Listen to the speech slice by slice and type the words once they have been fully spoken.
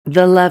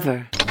The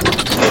Lever.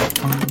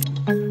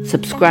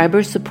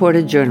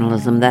 Subscriber-supported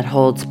journalism that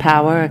holds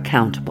power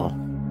accountable.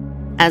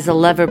 As a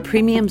Lever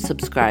Premium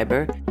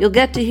subscriber, you'll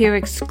get to hear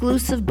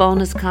exclusive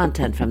bonus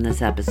content from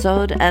this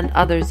episode and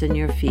others in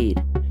your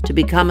feed. To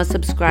become a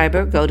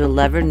subscriber, go to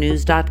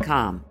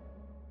levernews.com.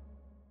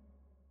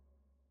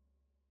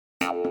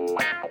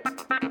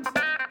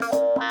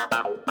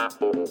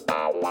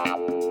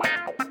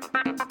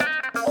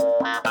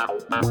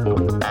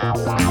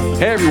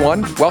 Hey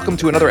everyone, welcome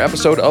to another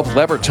episode of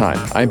Lever Time.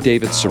 I'm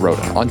David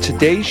Sirota. On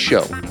today's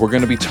show, we're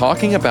going to be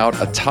talking about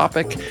a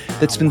topic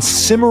that's been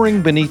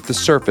simmering beneath the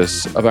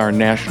surface of our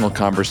national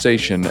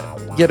conversation,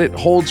 yet it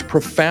holds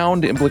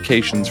profound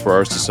implications for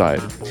our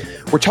society.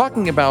 We're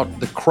talking about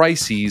the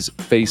crises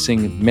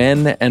facing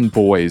men and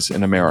boys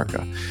in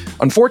America.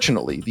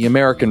 Unfortunately, the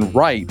American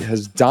right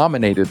has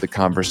dominated the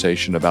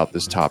conversation about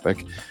this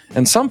topic,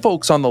 and some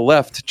folks on the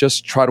left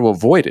just try to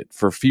avoid it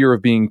for fear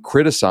of being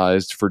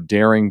criticized for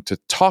daring to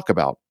talk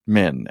about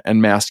men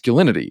and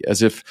masculinity,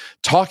 as if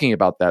talking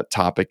about that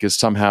topic is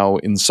somehow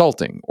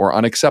insulting or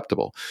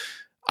unacceptable.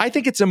 I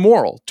think it's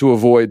immoral to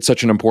avoid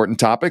such an important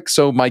topic,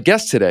 so my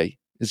guest today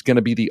is going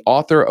to be the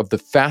author of the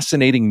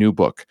fascinating new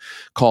book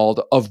called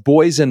Of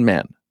Boys and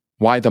Men: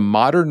 Why the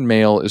Modern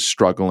Male is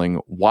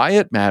Struggling, Why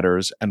It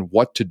Matters, and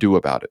What to Do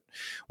About It.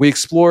 We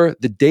explore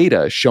the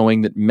data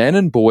showing that men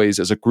and boys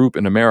as a group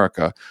in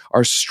America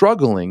are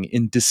struggling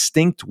in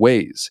distinct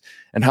ways,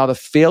 and how the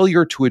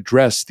failure to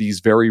address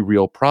these very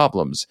real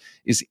problems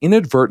is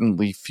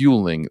inadvertently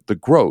fueling the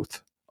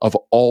growth of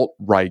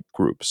alt-right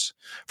groups.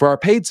 For our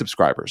paid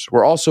subscribers,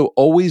 we're also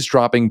always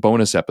dropping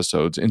bonus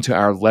episodes into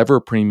our Lever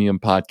Premium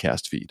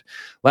podcast feed.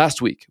 Last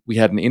week, we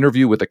had an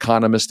interview with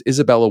economist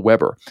Isabella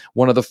Weber,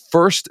 one of the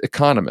first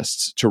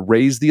economists to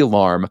raise the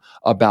alarm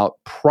about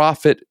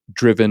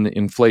profit-driven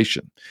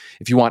inflation.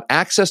 If you want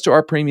access to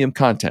our premium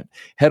content,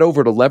 head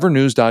over to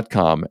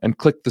levernews.com and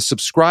click the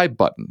subscribe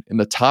button in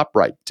the top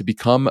right to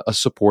become a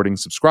supporting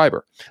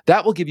subscriber.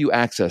 That will give you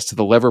access to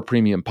the Lever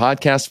Premium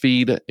podcast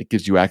feed. It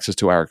gives you access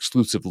to our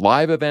exclusive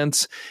live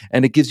events,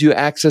 and it gives you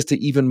access to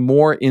even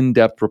more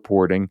in-depth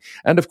reporting.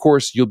 And of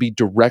course, you'll be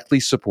directly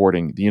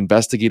supporting the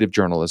investigative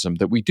journalism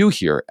that we do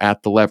here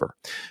at The Lever.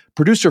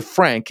 Producer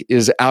Frank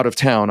is out of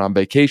town on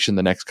vacation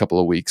the next couple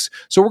of weeks,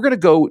 so we're going to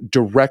go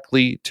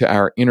directly to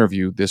our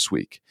interview this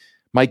week.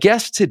 My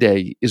guest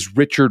today is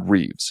Richard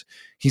Reeves.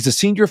 He's a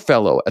senior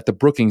fellow at the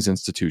Brookings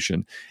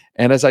Institution,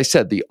 and as I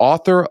said, the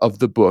author of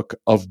the book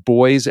Of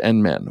Boys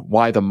and Men: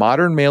 Why the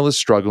Modern Male is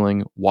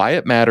Struggling, Why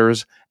It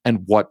Matters,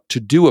 and What to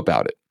Do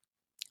About It.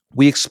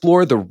 We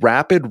explore the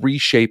rapid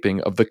reshaping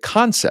of the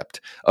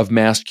concept of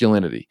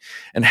masculinity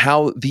and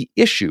how the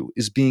issue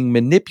is being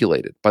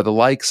manipulated by the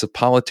likes of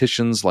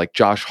politicians like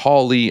Josh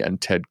Hawley and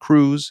Ted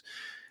Cruz,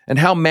 and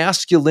how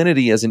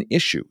masculinity as an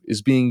issue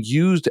is being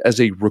used as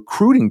a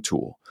recruiting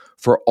tool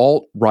for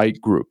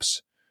alt-right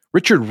groups.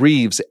 Richard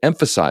Reeves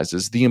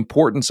emphasizes the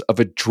importance of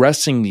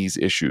addressing these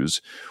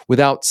issues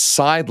without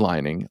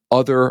sidelining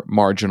other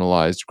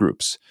marginalized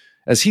groups.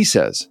 As he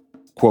says,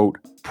 quote,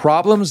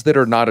 "Problems that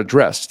are not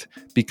addressed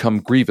become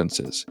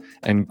grievances,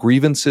 and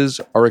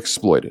grievances are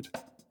exploited."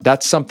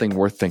 That's something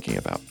worth thinking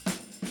about.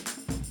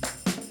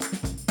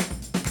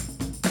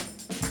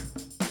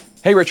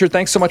 Hey, Richard,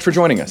 thanks so much for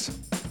joining us.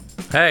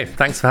 Hey,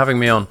 thanks for having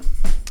me on.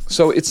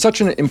 So it's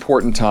such an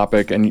important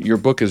topic, and your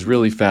book is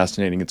really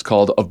fascinating. It's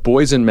called Of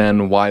Boys and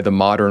Men: Why the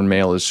Modern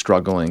Male is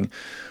Struggling,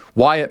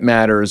 Why It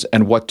Matters,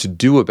 and What to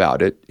Do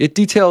About It. It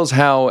details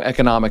how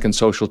economic and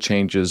social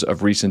changes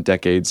of recent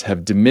decades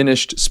have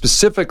diminished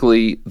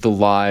specifically the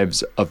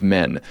lives of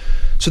men.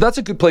 So that's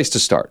a good place to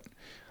start.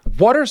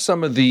 What are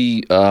some of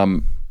the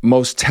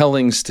most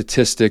telling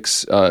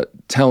statistics,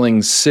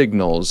 telling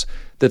signals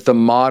that the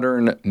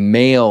modern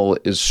male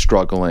is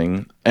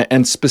struggling,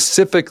 and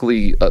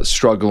specifically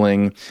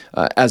struggling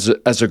as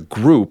a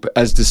group,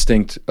 as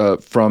distinct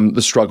from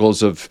the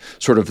struggles of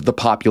sort of the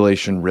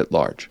population writ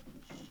large?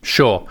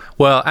 Sure.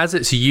 Well, as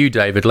it's you,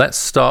 David, let's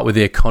start with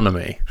the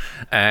economy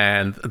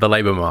and the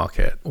labor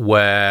market,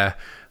 where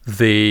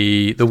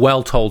the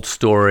well-told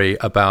story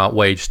about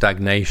wage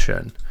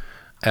stagnation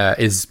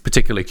is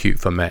particularly acute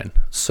for men.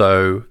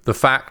 So the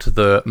fact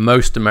that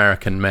most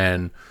American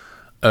men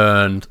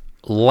earned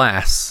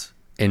less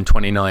in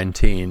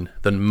 2019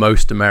 than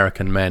most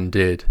American men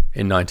did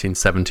in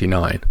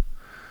 1979.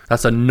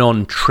 That's a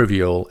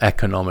non-trivial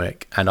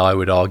economic, and I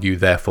would argue,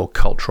 therefore,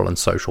 cultural and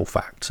social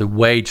fact. So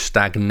wage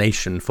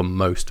stagnation for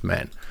most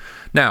men.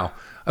 Now,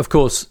 of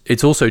course,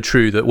 it's also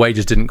true that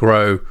wages didn't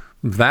grow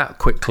that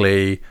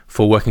quickly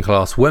for working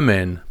class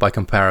women by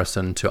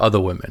comparison to other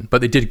women, but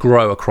they did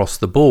grow across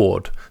the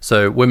board.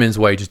 So women's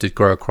wages did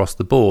grow across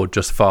the board,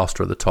 just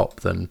faster at the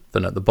top than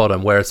at the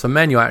bottom, whereas for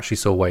men you actually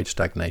saw wage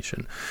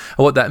stagnation.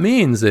 And what that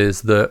means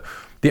is that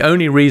the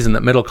only reason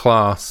that middle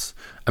class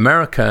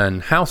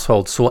American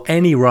households saw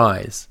any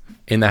rise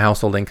in their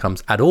household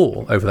incomes at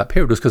all over that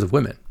period was because of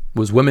women,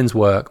 was women's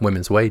work,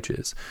 women's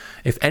wages.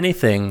 If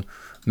anything,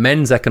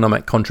 men's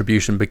economic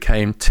contribution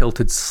became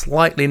tilted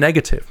slightly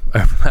negative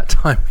over that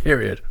time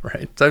period,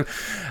 right? So,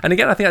 and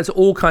again, I think that's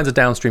all kinds of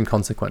downstream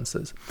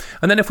consequences.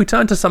 And then if we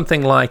turn to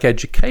something like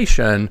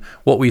education,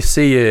 what we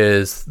see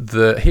is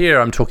that here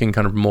I'm talking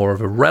kind of more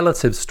of a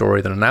relative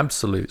story than an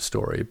absolute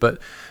story,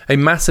 but a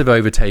massive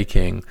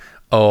overtaking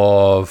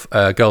of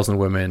girls and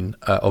women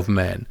of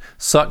men,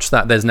 such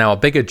that there's now a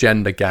bigger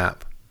gender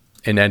gap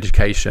in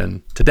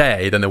education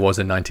today than there was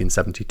in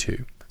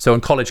 1972. So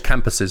on college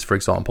campuses, for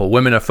example,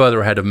 women are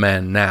further ahead of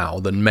men now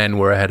than men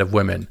were ahead of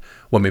women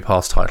when we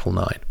passed Title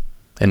IX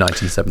in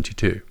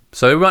 1972.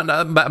 So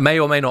that may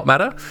or may not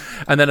matter.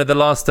 And then the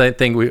last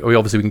thing, we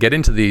obviously we can get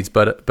into these,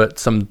 but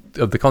some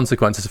of the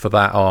consequences for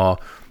that are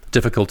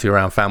difficulty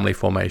around family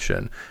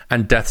formation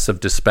and deaths of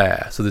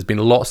despair. So there's been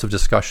lots of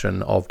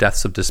discussion of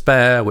deaths of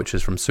despair, which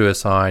is from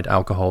suicide,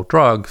 alcohol,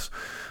 drugs,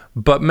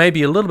 but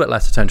maybe a little bit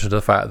less attention to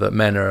the fact that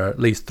men are at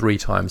least 3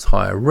 times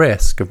higher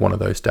risk of one of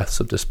those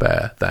deaths of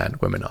despair than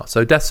women are.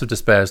 So deaths of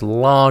despair is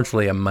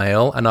largely a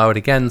male, and I would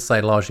again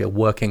say largely a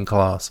working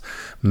class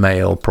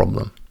male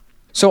problem.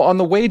 So on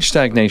the wage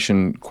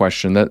stagnation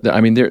question,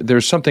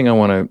 there's something I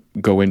want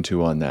to go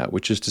into on that,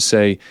 which is to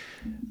say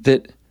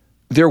that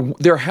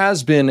there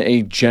has been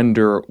a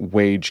gender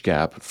wage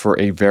gap for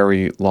a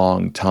very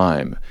long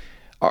time.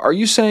 Are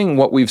you saying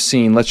what we've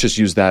seen, let's just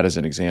use that as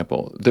an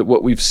example, that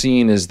what we've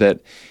seen is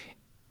that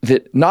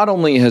not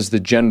only has the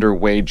gender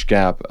wage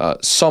gap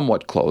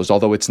somewhat closed,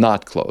 although it's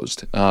not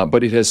closed,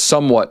 but it has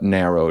somewhat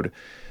narrowed,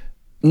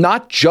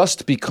 not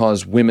just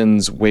because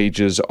women's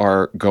wages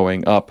are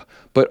going up,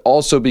 but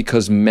also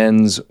because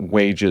men's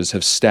wages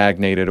have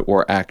stagnated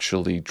or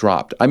actually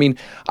dropped? I mean,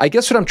 I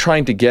guess what I'm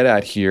trying to get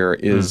at here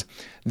is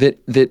that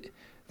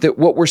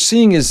what we're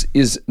seeing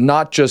is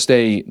not just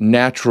a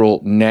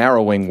natural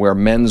narrowing where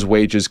men's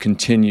wages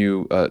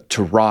continue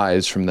to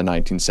rise from the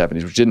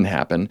 1970s, which didn't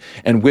happen,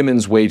 and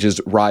women's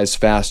wages rise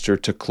faster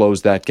to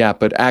close that gap,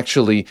 but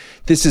actually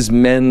this is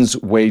men's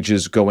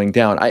wages going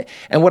down.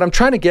 And what I'm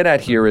trying to get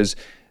at here is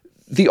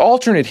the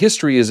alternate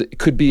history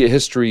could be a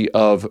history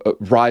of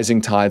rising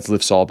tides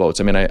lifts all boats.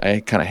 I mean, I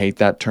kind of hate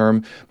that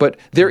term, but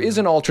there is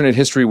an alternate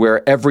history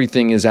where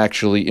everything is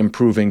actually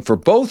improving for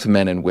both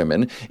men and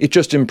women. It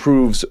just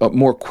improves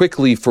more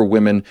quickly for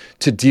women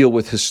to deal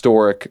with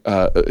historic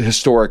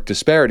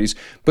disparities.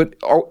 But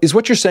is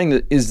what you're saying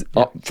that is,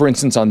 for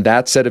instance, on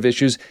that set of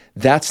issues,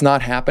 that's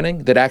not happening?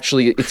 That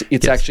actually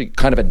it's actually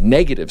kind of a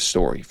negative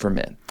story for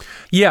men?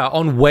 Yeah,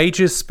 on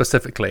wages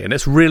specifically, and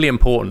it's really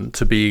important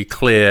to be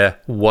clear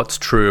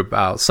what's true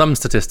about some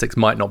statistics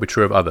might not be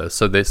true of others.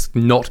 So it's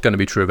not going to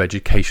be true of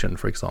education,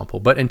 for example.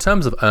 But in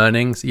terms of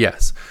earnings,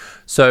 yes.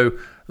 So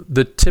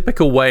the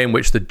typical way in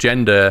which the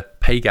gender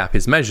pay gap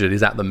is measured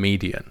is at the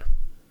median.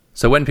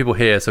 So when people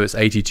hear, so it's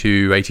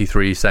 82,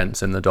 83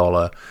 cents in the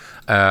dollar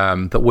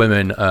that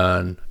women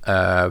earn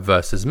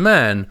versus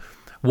men,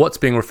 what's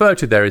being referred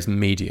to there is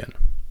median.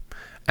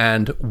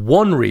 And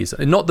one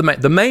reason, not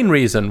the main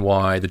reason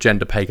why the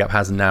gender pay gap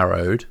has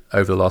narrowed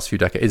over the last few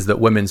decades is that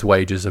women's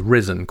wages have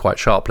risen quite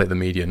sharply at the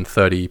median,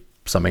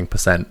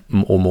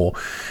 30-something% or more.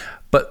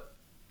 But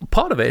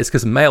part of it is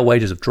because male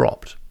wages have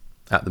dropped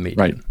at the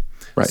median.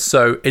 Right.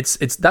 So it's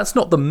that's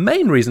not the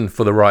main reason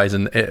for the rise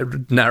in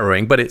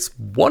narrowing, but it's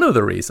one of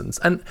the reasons.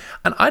 And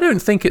I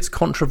don't think it's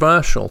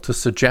controversial to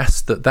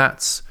suggest that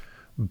that's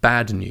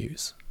bad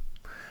news.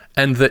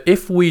 And that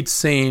if we'd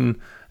seen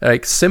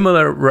like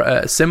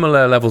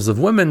similar levels of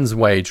women's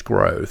wage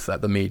growth at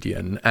the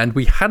median, and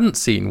we hadn't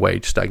seen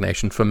wage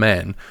stagnation for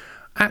men,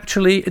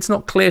 actually, it's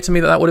not clear to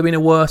me that would have been a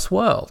worse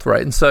world,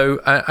 right? And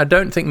so I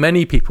don't think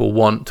many people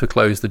want to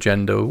close the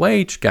gender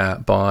wage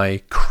gap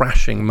by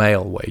crashing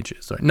male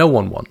wages. Right? No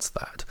one wants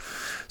that.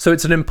 So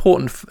it's an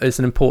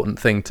important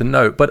thing to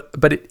note.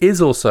 But it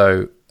is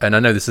also, and I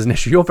know this is an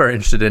issue you're very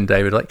interested in,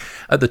 David, like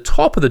at the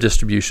top of the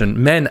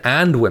distribution, men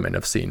and women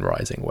have seen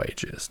rising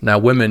wages. Now,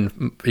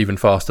 women even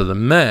faster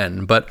than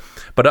men, but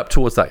up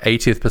towards that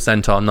 80th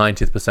percentile,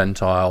 90th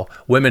percentile,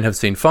 women have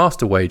seen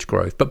faster wage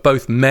growth, but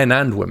both men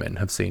and women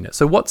have seen it.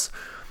 So what's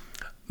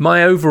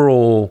my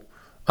overall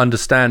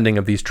understanding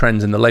of these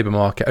trends in the labor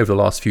market over the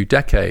last few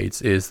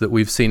decades is that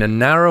we've seen a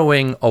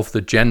narrowing of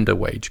the gender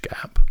wage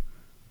gap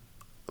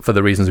for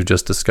the reasons we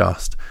just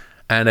discussed,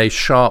 and a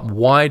sharp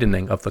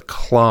widening of the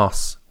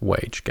class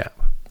wage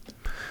gap.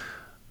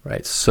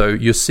 Right, so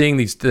you're seeing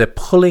they're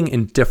pulling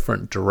in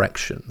different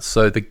directions.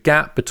 So the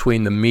gap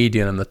between the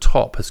median and the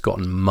top has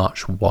gotten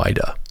much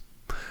wider,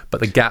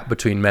 but the gap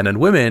between men and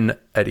women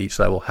at each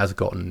level has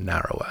gotten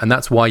narrower, and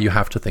that's why you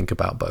have to think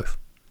about both.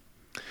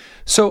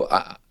 So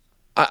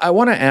I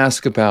want to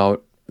ask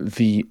about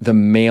the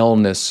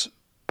maleness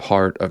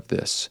part of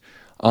this.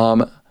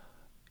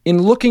 In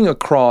looking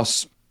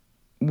across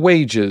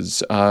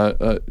wages,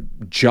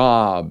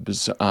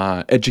 jobs,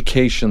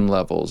 education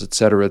levels, et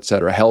cetera,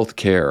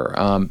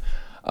 healthcare,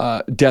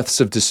 deaths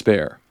of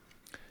despair.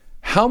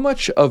 How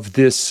much of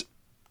this,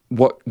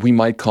 what we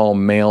might call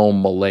male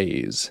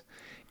malaise,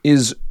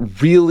 is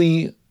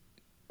really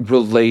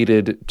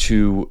related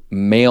to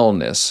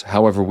maleness,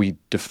 however we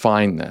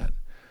define that,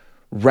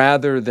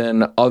 rather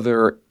than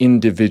other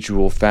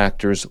individual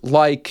factors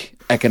like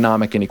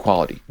economic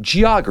inequality,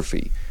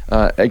 geography,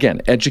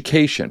 again,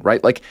 education,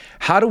 right? Like,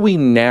 how do we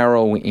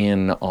narrow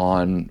in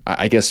on,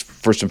 I guess,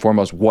 first and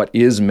foremost, what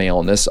is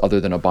maleness other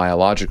than a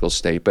biological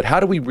state, but how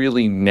do we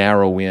really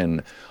narrow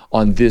in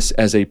on this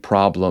as a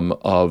problem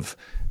of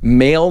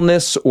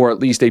maleness, or at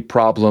least a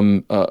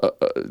problem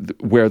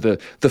where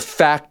the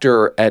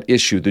factor at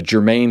issue, the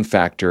germane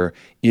factor,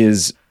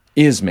 is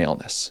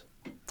maleness?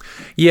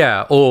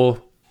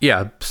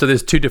 So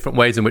there's two different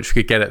ways in which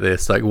we could get at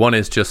this. Like, one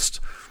is just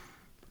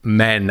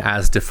men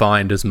as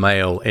defined as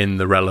male in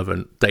the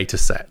relevant data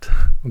set.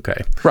 Okay.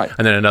 Right.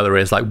 And then another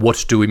is like,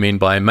 what do we mean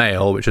by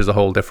male, which is a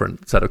whole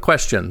different set of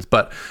questions.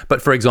 But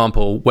for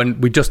example, when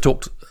we just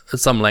talked at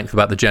some length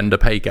about the gender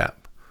pay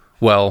gap,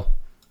 well,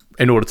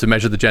 in order to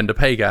measure the gender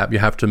pay gap, you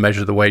have to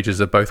measure the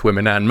wages of both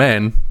women and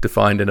men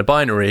defined in a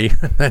binary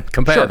and then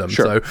compare them.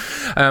 Sure.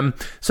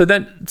 So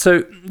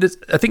this,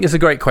 I think it's a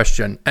great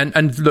question.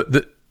 And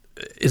look,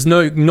 it's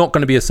not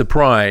going to be a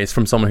surprise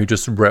from someone who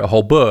just wrote a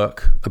whole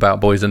book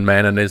about boys and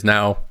men and is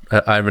now,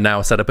 I've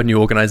now set up a new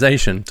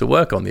organization to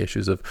work on the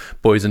issues of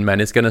boys and men,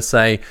 is going to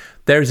say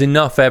there's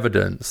enough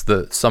evidence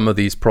that some of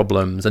these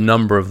problems, a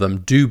number of them,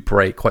 do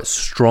break quite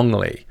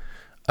strongly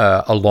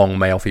along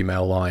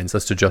male-female lines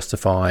as to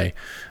justify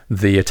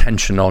the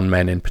attention on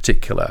men in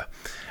particular.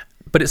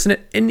 But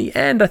in the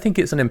end, I think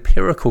it's an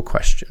empirical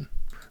question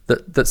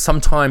that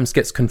sometimes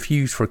gets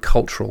confused for a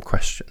cultural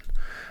question.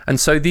 And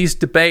so these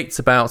debates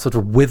about sort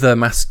of wither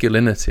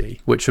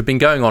masculinity, which have been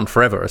going on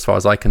forever as far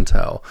as I can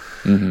tell,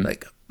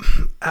 like,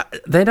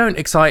 they don't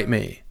excite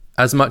me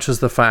as much as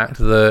the fact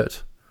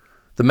that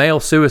the male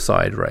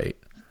suicide rate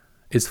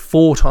is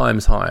 4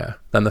 times higher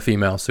than the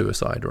female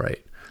suicide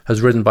rate, has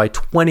risen by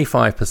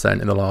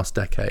 25% in the last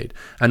decade,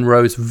 and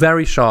rose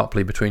very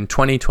sharply between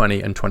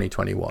 2020 and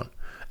 2021,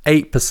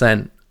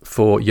 8%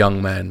 for young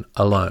men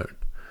alone.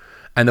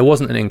 And there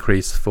wasn't an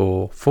increase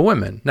for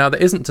women. Now,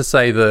 that isn't to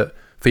say that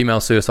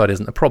female suicide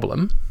isn't a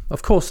problem.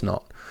 Of course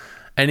not.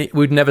 And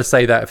we'd never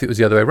say that if it was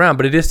the other way around,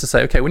 but it is to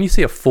say, okay, when you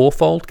see a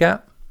 4-fold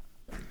gap,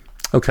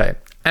 okay,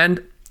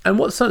 and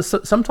what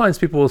sometimes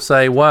people will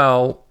say,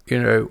 well,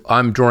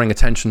 I'm drawing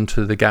attention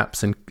to the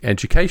gaps in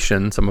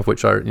education, some of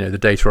which are, the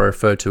data I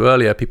referred to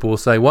earlier. People will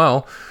say,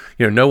 well,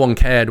 no one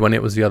cared when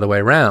it was the other way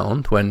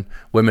around, when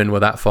women were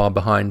that far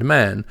behind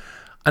men.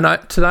 And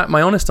to that,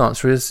 my honest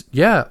answer is,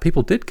 yeah,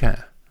 people did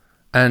care.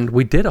 And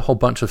we did a whole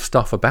bunch of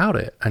stuff about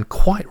it, and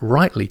quite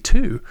rightly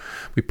too.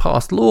 We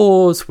passed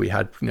laws, we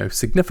had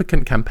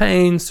significant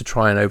campaigns to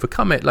try and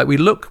overcome it. Like, we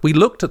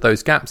looked at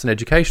those gaps in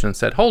education and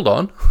said, hold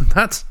on,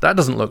 that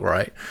doesn't look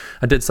right,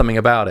 and did something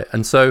about it.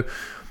 And so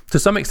to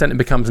some extent it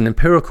becomes an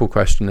empirical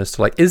question as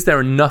to, like, is there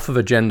enough of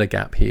a gender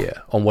gap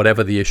here on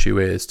whatever the issue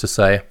is to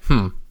say,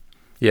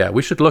 yeah,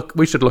 we should look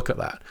at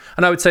that.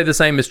 And I would say the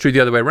same is true the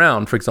other way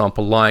around. For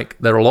example, like,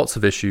 there are lots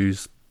of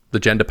issues, the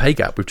gender pay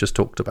gap we've just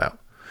talked about.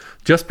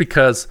 Just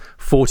because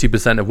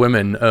 40% of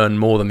women earn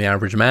more than the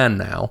average man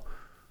now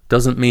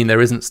doesn't mean there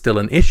isn't still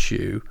an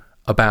issue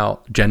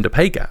about gender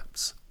pay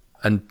gaps.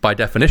 And by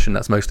definition,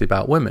 that's mostly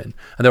about women.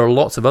 And there are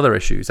lots of other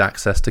issues,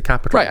 access to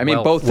capital. Right. I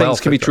mean, both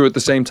things can be true at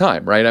the same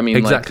time, right? I mean,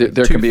 exactly. Like,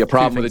 there can be a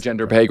problem with a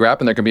gender pay gap,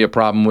 and there can be a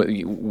problem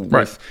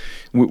with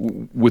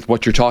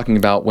what you're talking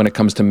about when it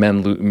comes to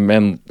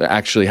men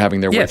actually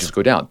having their wages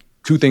go down.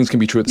 Two things can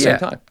be true at the same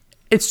time.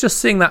 It's just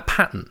seeing that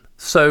pattern.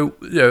 So,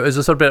 as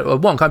a sort of bit of a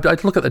wonk,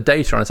 I'd look at the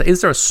data and I'd say,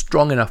 is there a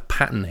strong enough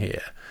pattern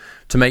here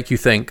to make you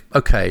think,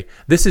 okay,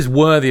 this is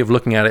worthy of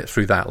looking at it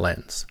through that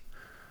lens?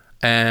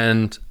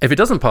 And if it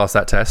doesn't pass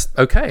that test,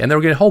 okay. And there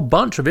are a whole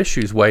bunch of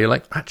issues where you're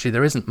like, actually,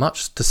 there isn't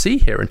much to see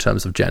here in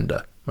terms of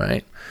gender,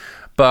 right?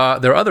 But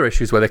there are other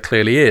issues where there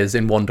clearly is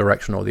in one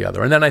direction or the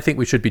other. And then I think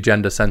we should be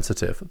gender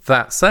sensitive.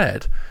 That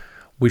said,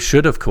 we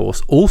should, of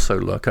course, also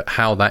look at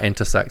how that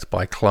intersects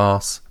by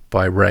class,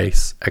 by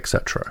race,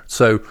 etc.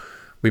 So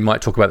we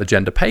might talk about the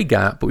gender pay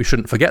gap, but we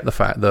shouldn't forget the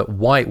fact that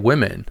white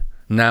women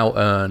now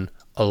earn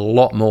a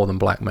lot more than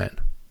black men,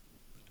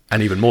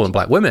 and even more than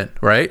black women,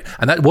 right?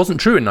 And that wasn't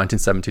true in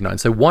 1979.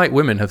 So white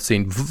women have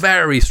seen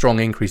very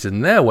strong increases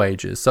in their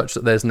wages, such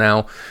that there's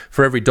now,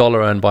 for every dollar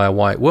earned by a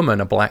white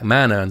woman, a black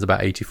man earns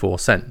about 84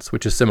 cents,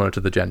 which is similar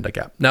to the gender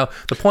gap. Now,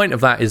 the point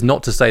of that is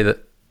not to say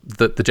that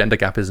the gender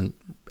gap isn't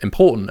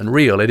important and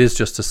real. It is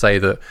just to say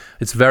that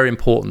it's very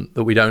important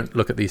that we don't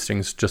look at these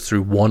things just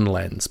through one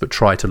lens, but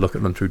try to look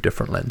at them through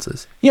different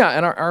lenses. Yeah,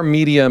 and our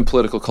media and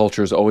political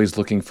culture is always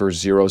looking for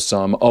zero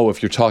sum. Oh,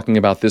 if you're talking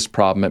about this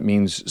problem, it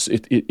means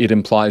it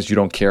implies you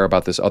don't care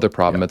about this other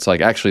problem. Yeah. It's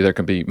like, actually, there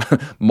can be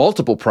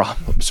multiple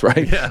problems,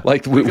 right? Yeah,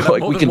 like we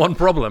can one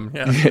problem.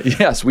 Yeah.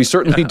 Yes, we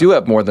certainly do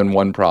have more than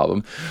one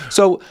problem.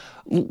 So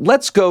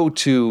let's go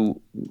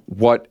to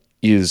what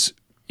is,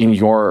 in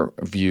your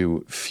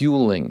view,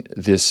 fueling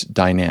this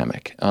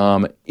dynamic.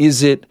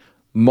 Is it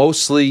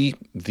mostly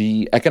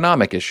the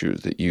economic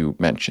issues that you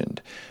mentioned?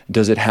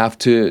 Does it have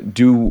to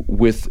do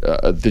with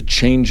the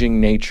changing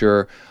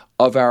nature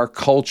of our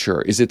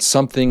culture? Is it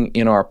something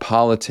in our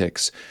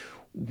politics?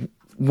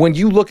 when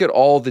you look at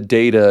all the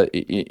data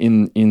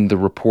in the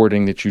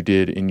reporting that you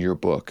did in your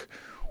book,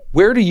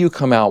 where do you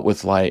come out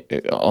with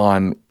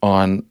on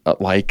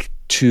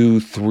 2,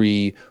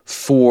 3,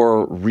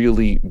 4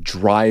 really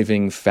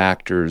driving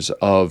factors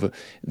of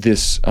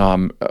this,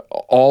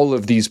 all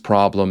of these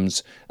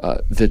problems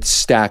that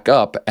stack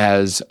up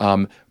as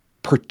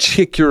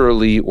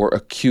particularly or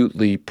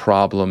acutely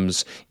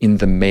problems in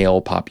the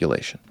male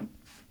population?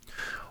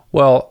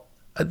 Well,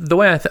 the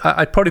way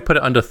I'd probably put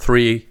it under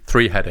three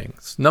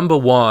headings. Number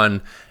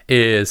one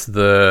is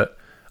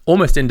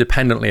almost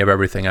independently of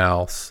everything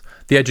else,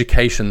 the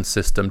education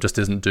system just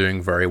isn't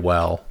doing very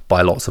well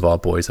by lots of our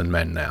boys and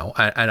men now.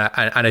 And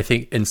I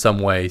think in some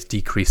ways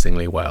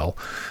decreasingly well.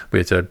 We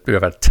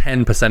have a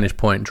 10 percentage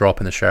point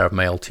drop in the share of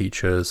male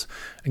teachers,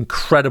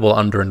 incredible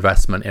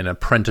underinvestment in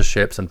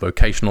apprenticeships and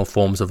vocational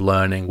forms of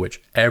learning,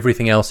 which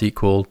everything else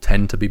equal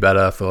tend to be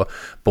better for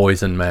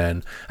boys and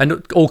men,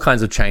 and all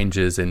kinds of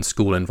changes in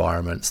school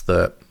environments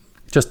that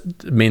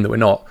just mean that we're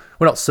not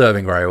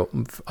serving very well.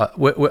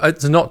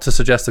 It's not to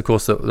suggest, of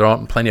course, that there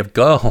aren't plenty of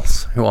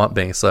girls who aren't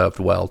being served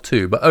well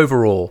too, but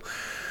overall,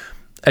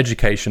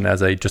 education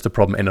as just a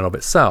problem in and of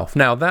itself.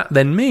 Now, that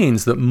then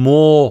means that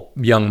more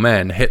young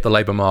men hit the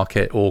labor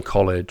market or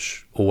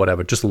college or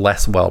whatever, just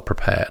less well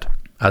prepared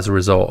as a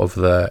result of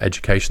the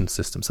education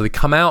system. So they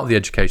come out of the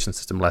education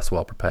system less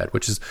well prepared,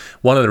 which is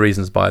one of the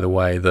reasons, by the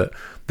way, that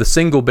the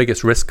single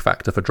biggest risk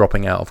factor for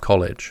dropping out of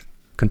college,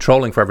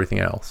 controlling for everything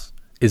else,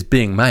 is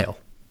being male.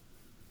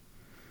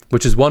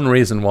 Which is one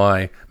reason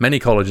why many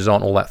colleges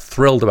aren't all that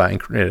thrilled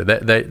about,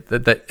 they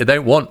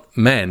don't want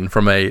men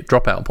from a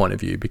dropout point of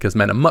view, because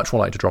men are much more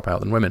likely to drop out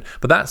than women.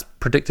 But that's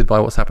predicted by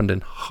what's happened in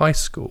high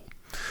school.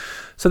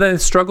 So they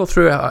struggle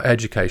through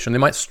education. They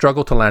might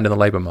struggle to land in the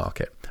labor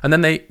market. And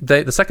then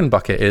the second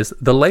bucket is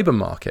the labor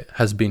market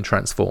has been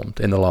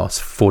transformed in the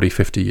last 40,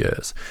 50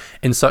 years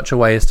in such a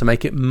way as to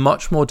make it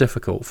much more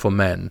difficult for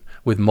men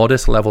with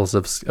modest levels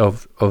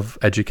of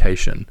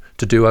education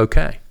to do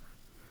okay.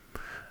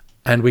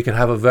 And we could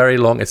have a very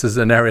long, this is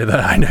an area that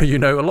I know you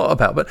know a lot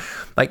about, but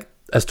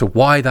as to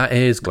why that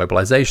is,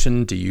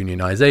 globalization,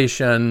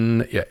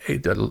 deunionization,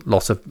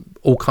 loss of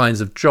all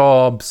kinds of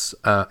jobs,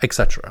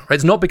 etc.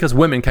 It's not because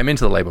women came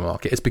into the labor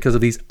market, it's because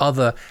of these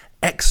other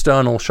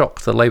external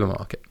shocks to the labor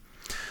market.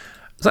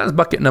 So that's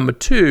bucket number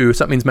 2.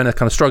 So that means men are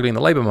kind of struggling in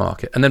the labor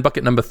market. And then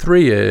bucket number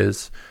 3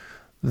 is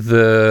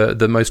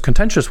the most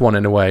contentious one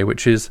in a way,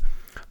 which is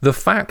the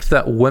fact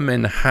that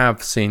women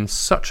have seen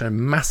such a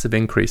massive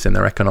increase in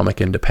their economic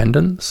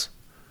independence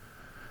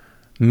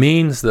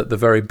means that the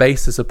very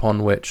basis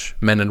upon which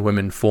men and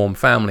women form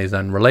families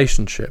and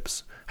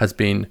relationships has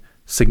been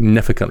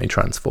significantly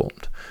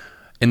transformed.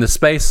 In the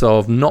space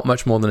of not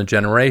much more than a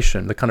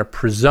generation, the kind of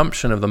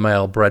presumption of the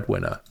male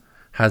breadwinner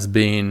has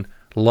been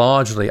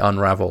largely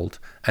unraveled,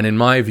 and in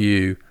my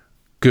view,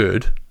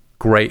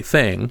 great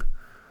thing.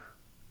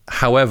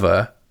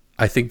 However,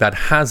 I think that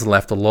has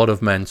left a lot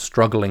of men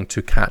struggling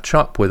to catch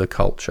up with a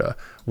culture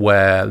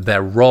where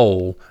their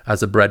role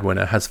as a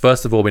breadwinner has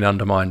first of all been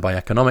undermined by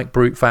economic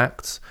brute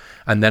facts,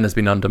 and then has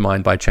been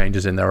undermined by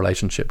changes in their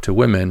relationship to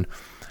women,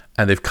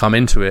 and they've come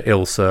into it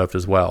ill-served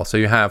as well. So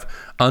you have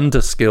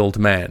underskilled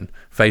men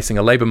facing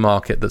a labor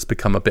market that's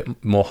become a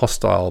bit more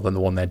hostile than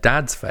the one their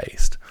dads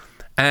faced,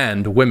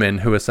 and women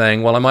who are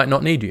saying, well, I might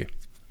not need you.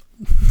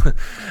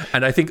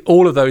 And I think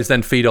all of those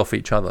then feed off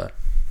each other.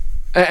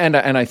 And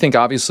I think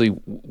obviously,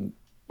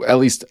 at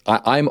least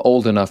I'm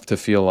old enough to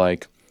feel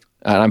like,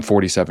 and I'm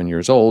 47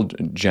 years old,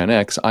 Gen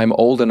X, I'm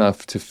old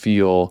enough to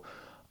feel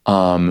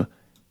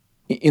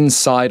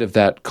inside of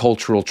that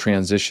cultural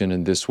transition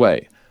in this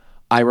way.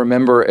 I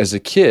remember as a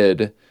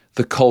kid,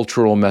 the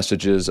cultural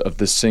messages of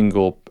the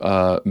single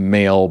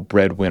male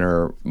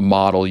breadwinner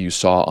model you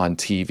saw on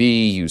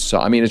TV,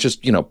 it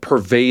just,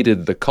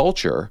 pervaded the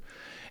culture.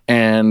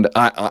 And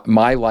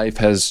my life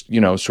has,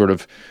 sort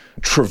of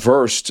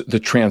traversed the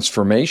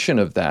transformation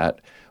of that,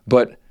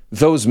 but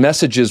those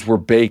messages were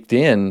baked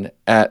in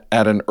at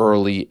an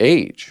early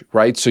age,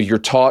 right? So you're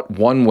taught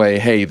one way,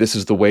 hey, this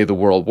is the way the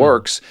world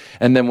works,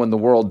 and then when the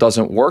world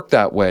doesn't work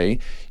that way,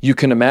 you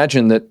can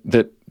imagine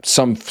that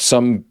some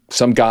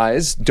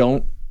guys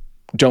don't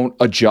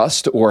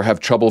adjust or have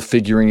trouble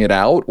figuring it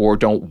out or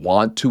don't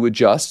want to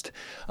adjust.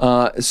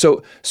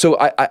 So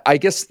I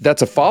guess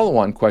that's a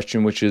follow-on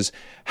question, which is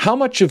how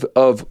much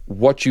of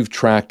what you've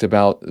tracked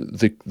about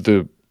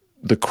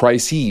the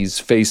crises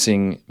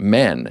facing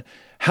men,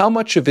 how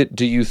much of it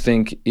do you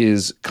think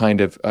is kind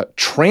of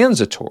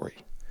transitory?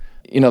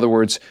 In other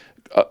words,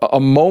 a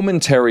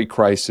momentary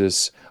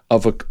crisis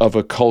of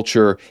a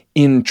culture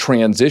in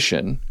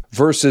transition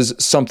versus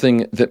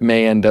something that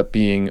may end up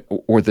being,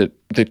 or that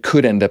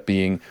could end up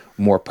being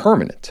more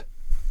permanent?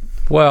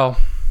 Well,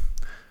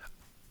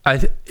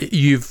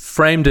 you've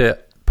framed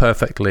it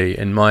perfectly,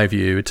 in my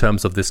view, in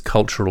terms of this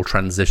cultural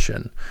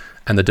transition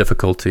and the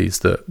difficulties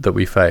that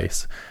we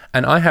face.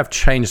 And I have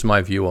changed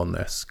my view on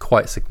this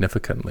quite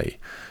significantly.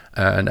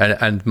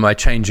 And my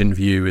change in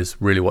view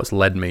is really what's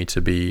led me to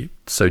be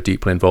so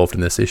deeply involved in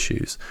these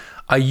issues.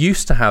 I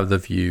used to have the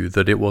view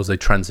that it was a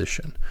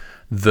transition,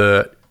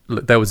 that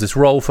look, there was this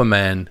role for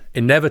men.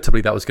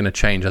 Inevitably, that was going to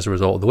change as a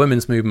result of the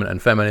women's movement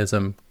and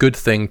feminism. Good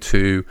thing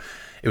to...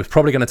 It was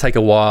probably going to take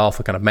a while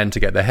for kind of men to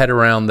get their head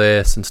around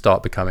this and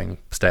start becoming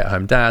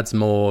stay-at-home dads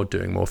more,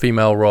 doing more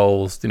female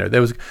roles.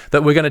 There was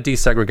that we're going to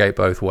desegregate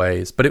both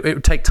ways, but it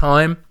would take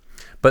time,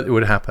 but it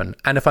would happen.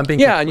 And if I'm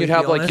being and you'd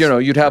have honest,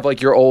 you'd have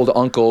like your old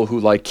uncle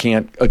who like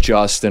can't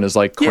adjust and is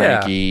like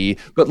cranky,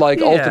 but like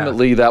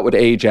ultimately that would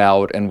age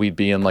out and we'd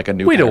be in like a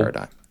new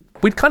paradigm.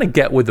 We'd kind of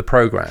get with the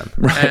program,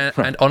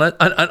 and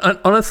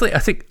honestly, I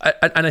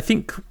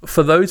think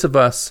for those of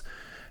us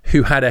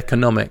who had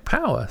economic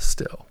power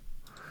still,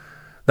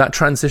 that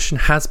transition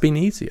has been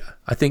easier.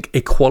 I think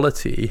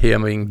equality here, I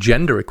mean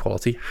gender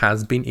equality,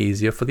 has been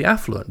easier for the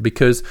affluent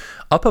because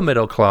upper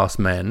middle class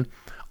men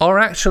are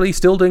actually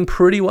still doing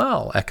pretty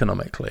well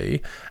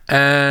economically,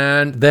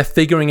 and they're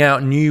figuring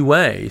out new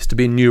ways to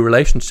be in new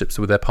relationships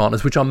with their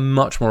partners, which are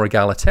much more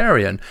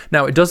egalitarian.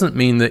 Now, it doesn't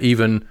mean that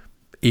even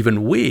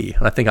we,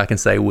 and I think I can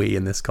say we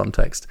in this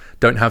context,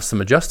 don't have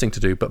some adjusting to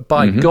do, but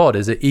by God,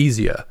 is it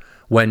easier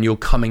when you're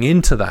coming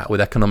into that with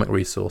economic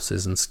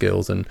resources and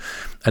skills and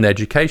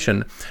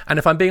education. And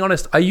if I'm being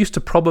honest, I used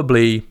to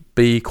probably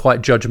be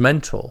quite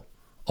judgmental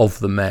of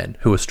the men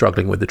who are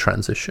struggling with the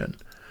transition.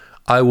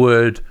 I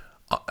would,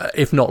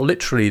 if not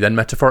literally, then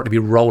metaphorically be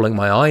rolling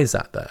my eyes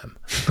at them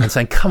and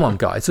saying, come on,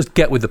 guys, just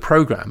get with the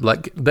program.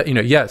 Like,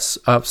 yes,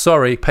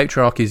 sorry,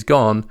 patriarchy's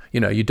gone.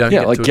 You don't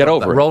get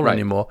over that role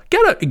anymore.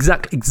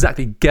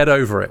 Exactly, get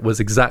over it was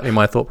exactly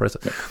my thought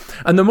process.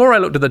 Yeah. And the more I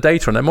looked at the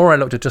data and the more I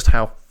looked at just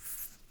how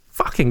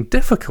fucking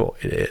difficult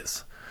it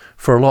is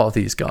for a lot of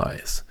these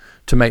guys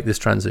to make this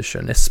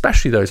transition,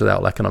 especially those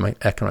without economic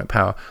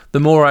power, the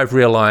more I've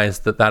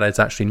realized that is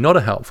actually not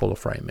a helpful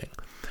framing.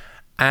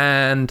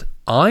 And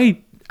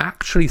I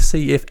actually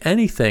see, if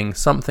anything,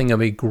 something of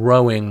a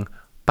growing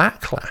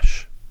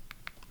backlash.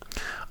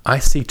 I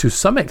see to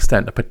some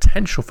extent a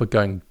potential for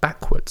going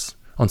backwards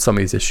on some of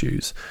these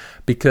issues,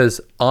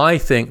 because I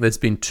think there's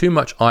been too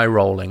much eye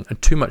rolling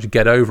and too much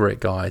get over it,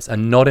 guys,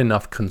 and not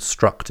enough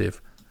constructive,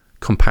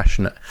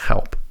 compassionate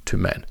help to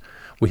men.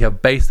 We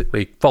have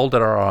basically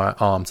folded our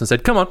arms and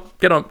said, come on,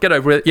 get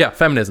over it. Yeah,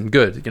 feminism,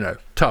 good.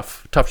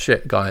 Tough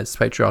shit, guys.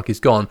 Patriarchy's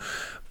gone.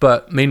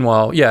 But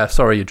meanwhile, yeah,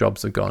 sorry your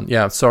jobs are gone.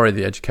 Yeah, sorry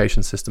the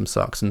education system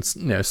sucks. And,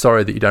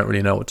 sorry that you don't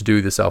really know what to do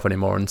with yourself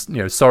anymore.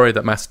 And, sorry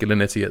that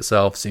masculinity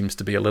itself seems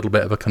to be a little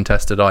bit of a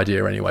contested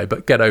idea anyway.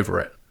 But get over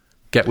it.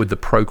 Get with the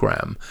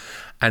program.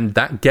 And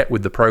that get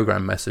with the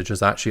program message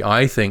has actually,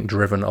 I think,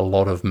 driven a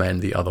lot of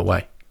men the other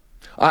way.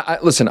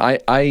 Listen,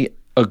 I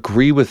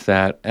agree with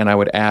that, and I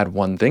would add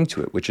one thing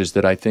to it, which is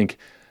that I think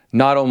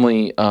not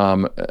only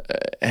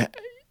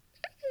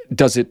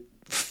does it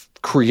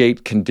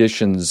create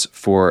conditions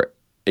for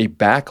a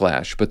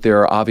backlash, but there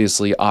are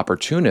obviously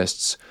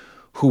opportunists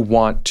who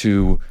want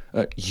to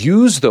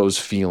use those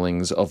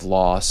feelings of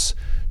loss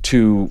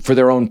for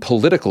their own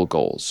political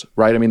goals,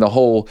 right? I mean, the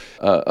whole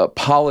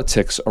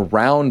politics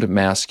around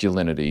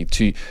masculinity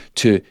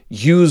to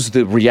use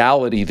the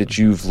reality that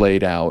you've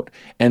laid out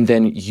and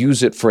then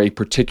use it for a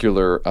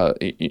particular,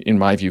 in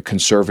my view,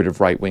 conservative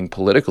right-wing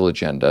political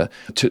agenda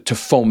to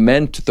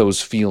foment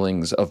those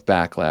feelings of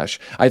backlash,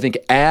 I think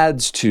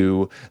adds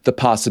to the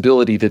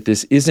possibility that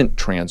this isn't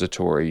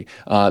transitory,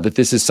 that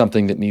this is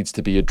something that needs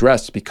to be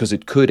addressed because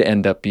it could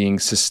end up being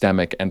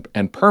systemic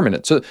and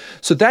permanent. So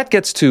that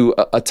gets to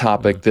a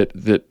topic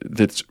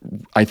that's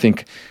I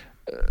think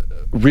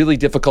really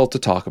difficult to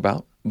talk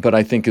about, but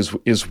I think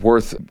is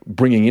worth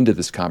bringing into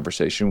this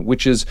conversation,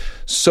 which is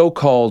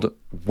so-called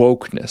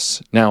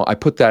wokeness. Now, I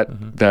put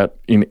that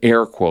in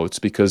air quotes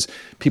because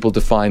people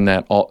define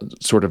that all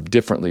sort of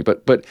differently,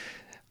 but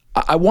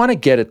I want to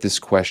get at this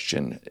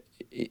question,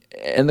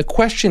 and the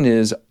question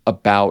is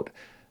about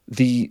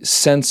the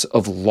sense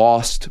of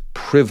lost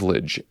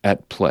privilege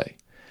at play,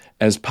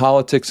 as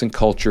politics and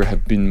culture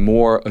have been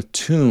more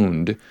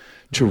attuned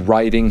to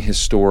righting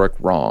historic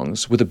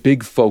wrongs with a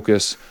big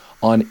focus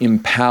on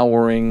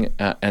empowering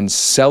and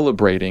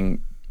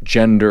celebrating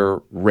gender,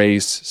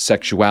 race,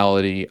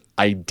 sexuality,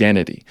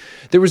 identity.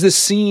 There was this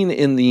scene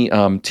in the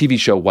TV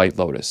show White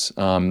Lotus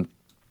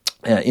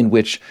in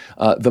which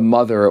the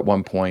mother at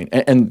one point,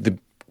 and the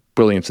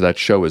brilliance of that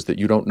show is that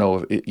you don't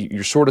know if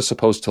you're sort of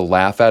supposed to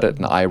laugh at it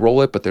and eye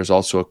roll it, but there's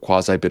also a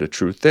quasi bit of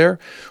truth there,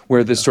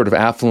 where this sort of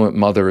affluent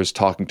mother is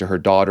talking to her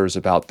daughters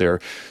about their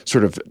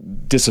sort of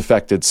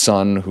disaffected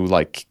son who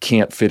like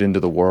can't fit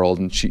into the world,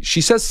 and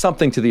she says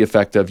something to the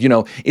effect of,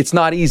 it's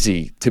not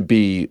easy to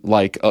be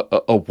like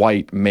a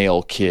white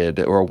male kid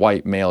or a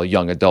white male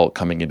young adult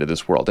coming into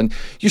this world, and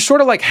you're sort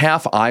of like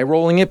half eye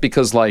rolling it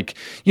because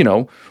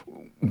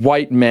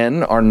white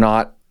men are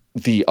not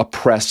the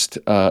oppressed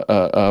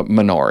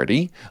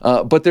minority,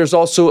 but there's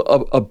also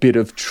a bit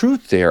of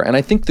truth there. And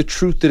I think the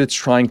truth that it's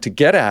trying to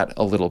get at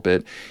a little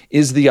bit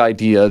is the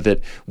idea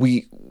that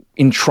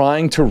in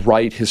trying to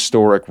right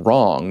historic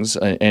wrongs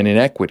and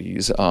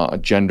inequities,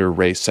 gender,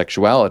 race,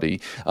 sexuality,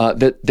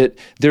 that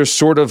there's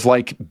sort of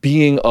like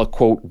being a,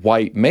 quote,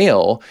 white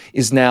male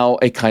is now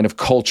a kind of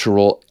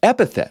cultural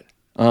epithet.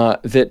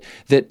 that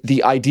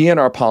the idea in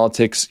our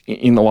politics,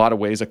 in a lot of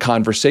ways, a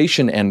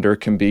conversation ender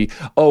can be,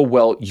 oh,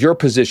 well, your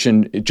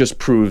position, it just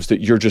proves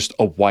that you're just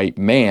a white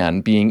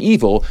man being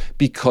evil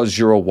because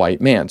you're a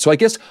white man. So I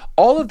guess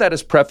all of that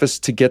is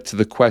prefaced to get to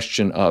the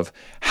question of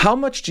how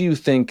much do you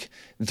think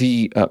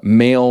the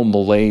male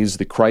malaise,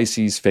 the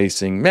crises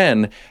facing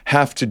men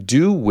have to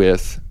do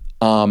with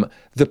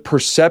the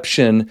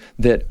perception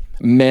that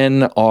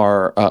men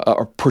are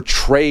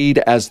portrayed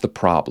as the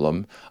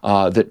problem,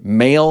 that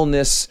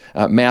maleness,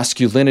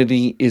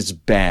 masculinity is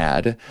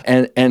bad,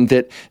 and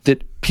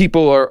that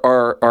people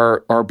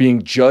are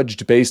being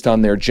judged based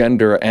on their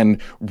gender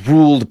and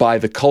ruled by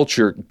the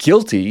culture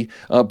guilty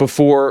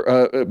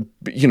before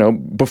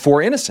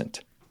innocent.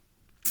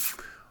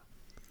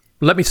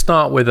 Let me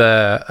start with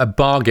a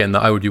bargain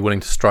that I would be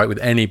willing to strike with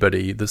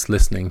anybody that's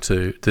listening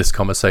to this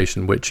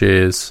conversation, which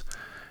is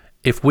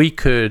if we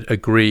could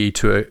agree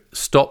to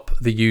stop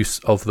the use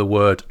of the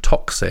word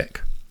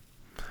toxic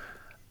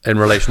in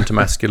relation to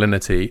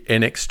masculinity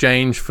in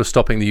exchange for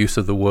stopping the use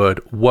of the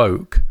word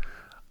woke,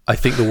 I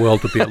think the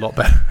world would be a lot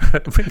better.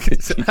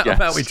 How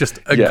about we just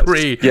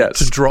agree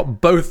to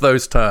drop both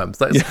those terms?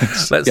 Let's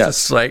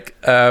just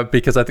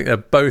because I think they're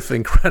both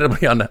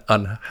incredibly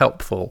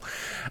unhelpful.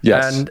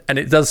 Yes. And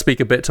it does speak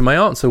a bit to my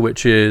answer,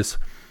 which is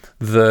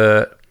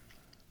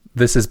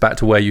this is back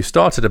to where you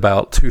started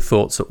about two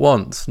thoughts at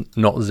once,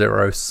 not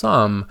zero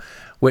sum,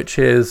 which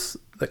is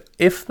that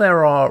if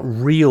there are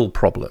real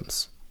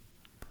problems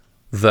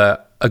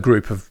that a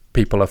group of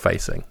people are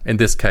facing, in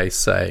this case,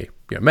 say,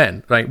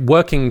 men, like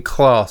working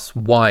class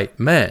white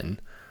men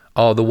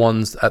are the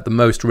ones at the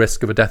most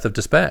risk of a death of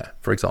despair,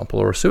 for example,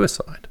 or a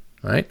suicide,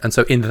 right? And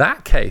so in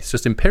that case,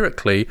 just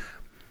empirically,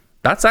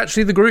 that's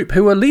actually the group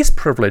who are least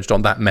privileged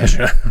on that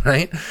measure,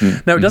 right? Mm-hmm.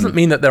 Now, it doesn't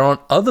mean that there aren't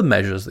other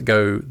measures that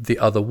go the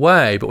other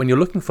way, but when you're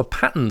looking for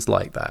patterns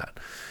like that,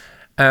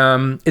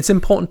 it's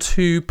important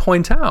to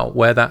point out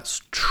where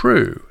that's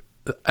true.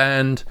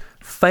 And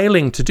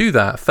failing to do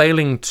that,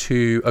 failing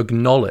to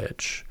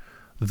acknowledge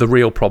the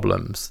real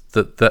problems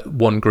that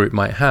one group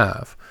might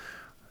have,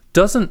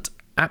 doesn't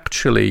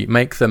actually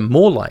make them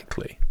more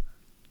likely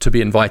to be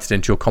invited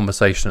into your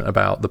conversation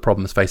about the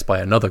problems faced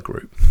by another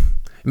group.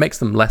 It makes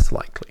them less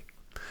likely.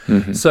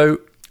 Mm-hmm. So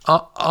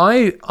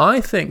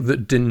I think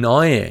that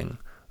denying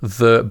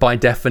by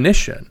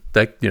definition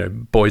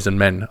that boys and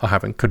men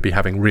could be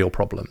having real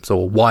problems,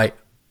 or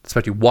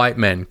especially white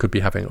men could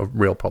be having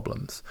real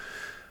problems,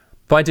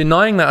 by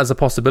denying that as a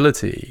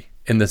possibility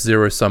in this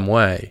zero-sum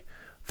way,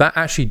 that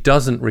actually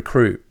doesn't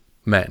recruit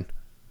men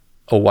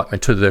or white men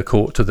to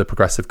the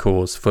progressive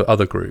cause for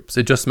other groups.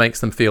 It just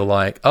makes them feel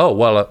like, oh,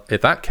 well, in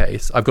that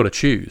case, I've got to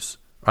choose,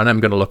 and I'm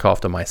going to look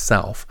after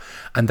myself.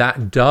 And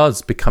that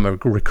does become a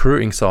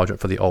recruiting sergeant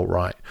for the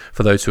alt-right,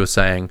 for those who are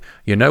saying,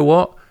 you know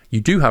what,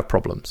 you do have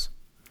problems.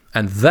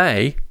 And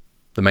they,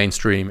 the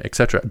mainstream,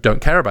 etc.,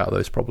 don't care about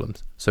those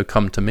problems. So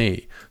come to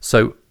me.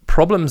 So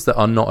problems that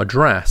are not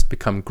addressed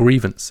become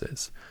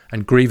grievances,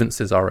 and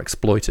grievances are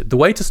exploited. The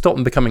way to stop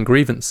them becoming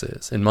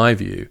grievances, in my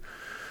view,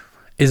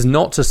 is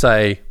not to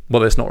say,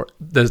 well,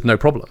 there's no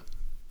problem.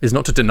 Is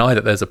not to deny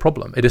that there's a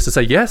problem. It is to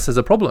say, yes, there's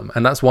a problem.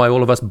 And that's why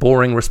all of us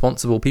boring,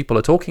 responsible people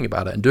are talking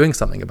about it and doing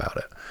something about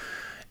it.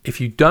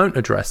 If you don't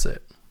address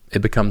it,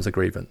 it becomes a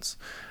grievance.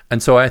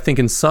 And so I think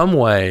in some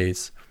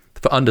ways,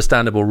 for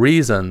understandable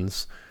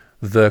reasons,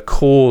 the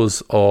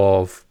cause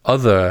of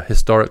other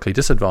historically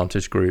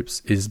disadvantaged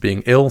groups is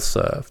being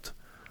ill-served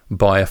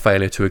by a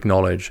failure to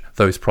acknowledge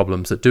those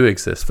problems that do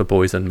exist for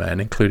boys and men,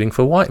 including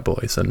for white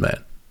boys and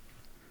men.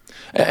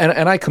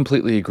 And I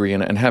completely agree.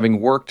 And having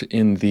worked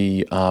in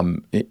the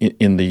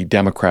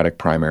Democratic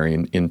primary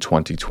in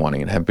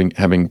 2020, and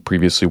having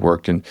previously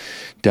worked in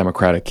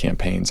Democratic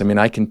campaigns, I mean,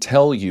 I can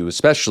tell you,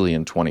 especially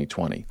in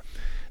 2020,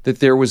 that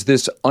there was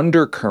this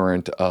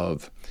undercurrent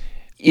of,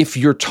 if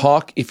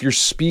you're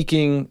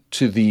speaking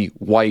to the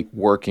white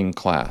working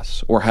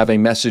class, or have a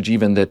message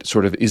even that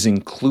sort of is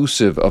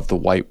inclusive of the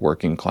white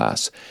working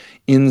class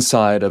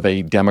inside of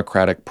a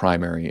Democratic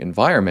primary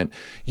environment,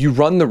 you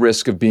run the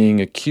risk of being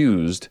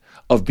accused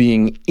of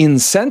being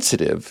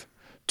insensitive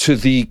to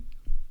the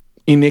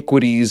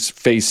iniquities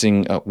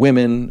facing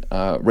women,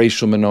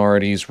 racial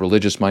minorities,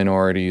 religious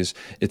minorities,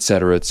 et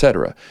cetera, et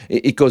cetera.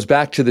 It goes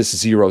back to this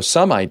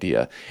zero-sum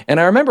idea. And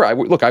I remember,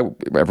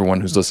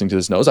 everyone who's listening to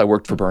this knows I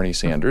worked for Bernie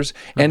Sanders,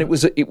 and it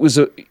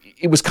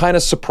was kind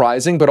of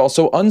surprising, but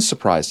also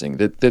unsurprising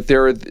that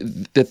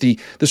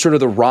the sort of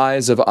the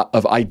rise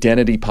of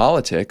identity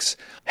politics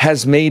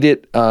has made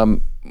it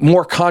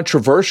more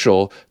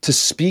controversial to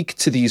speak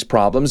to these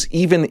problems,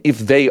 even if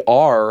they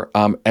are,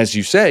 as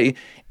you say,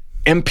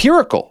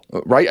 empirical,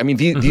 right? I mean,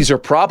 these are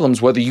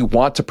problems, whether you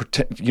want to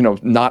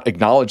pretend, not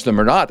acknowledge them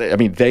or not. I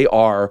mean, they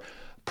are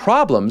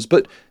problems.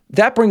 But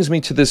that brings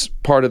me to this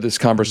part of this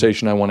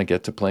conversation I want to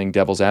get to, playing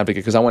devil's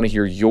advocate, because I want to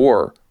hear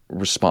your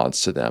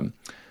response to them.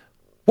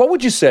 What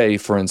would you say,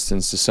 for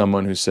instance, to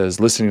someone who says,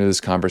 listening to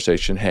this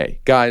conversation, hey,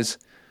 guys,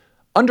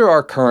 under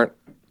our current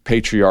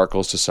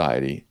patriarchal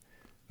society,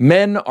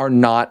 men are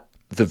not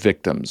the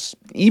victims,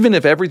 even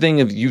if everything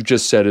you've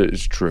just said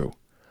is true.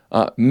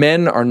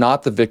 Men are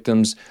not the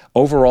victims.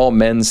 Overall,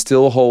 men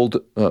still hold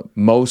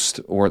most,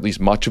 or at least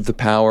much of the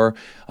power,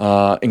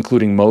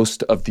 including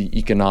most of the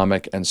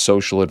economic and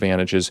social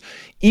advantages.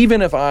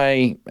 Even if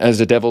I,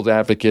 as a devil's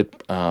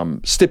advocate,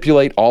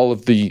 stipulate all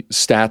of the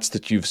stats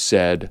that you've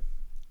said,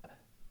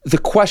 the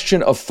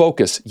question of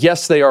focus,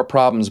 yes, they are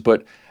problems,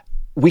 but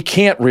we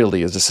can't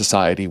really, as a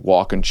society,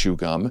 walk and chew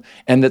gum,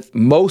 and that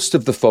most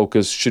of the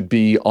focus should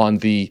be on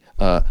the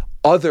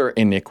other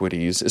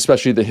iniquities,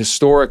 especially the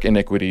historic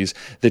iniquities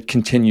that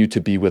continue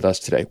to be with us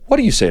today. What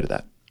do you say to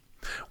that?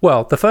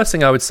 Well, the first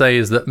thing I would say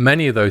is that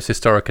many of those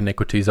historic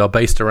iniquities are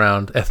based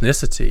around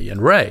ethnicity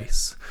and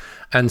race.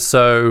 And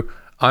so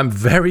I'm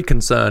very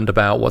concerned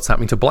about what's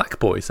happening to black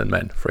boys and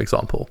men, for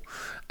example.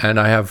 And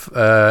I have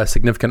a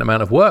significant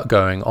amount of work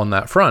going on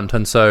that front.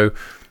 And so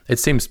it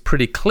seems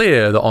pretty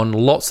clear that on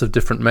lots of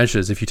different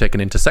measures, if you take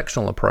an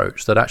intersectional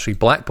approach, that actually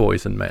black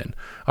boys and men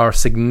are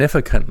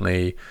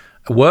significantly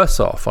worse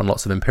off in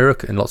lots of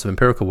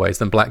empirical ways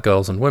than black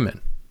girls and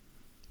women,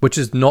 which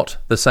is not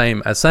the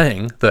same as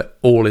saying that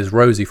all is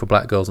rosy for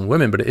black girls and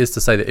women, but it is to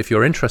say that if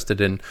you're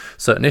interested in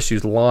certain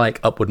issues like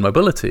upward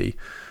mobility,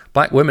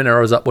 black women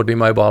are as upwardly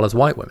mobile as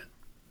white women,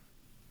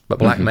 but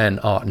black men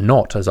are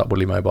not as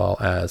upwardly mobile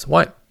as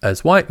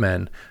white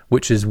men,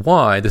 which is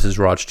why, this is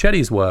Raj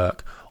Chetty's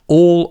work,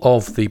 all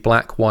of the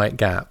black-white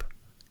gap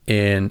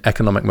in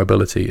economic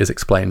mobility is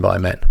explained by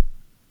men.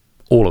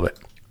 All of it.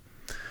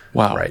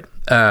 Wow. Right.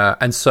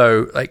 And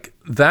so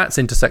that's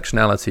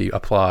intersectionality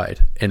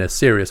applied in a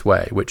serious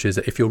way, which is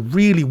that if you're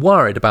really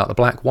worried about the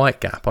black-white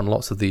gap on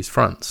lots of these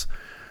fronts,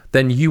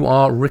 then you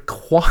are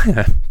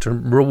required to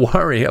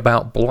worry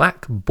about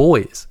black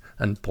boys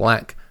and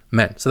black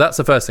men. So that's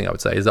the first thing I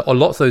would say, is that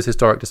lots of those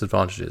historic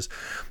disadvantages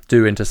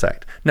do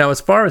intersect. Now, as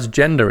far as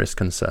gender is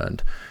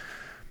concerned,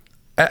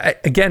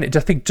 again, I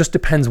think just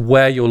depends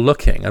where you're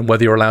looking and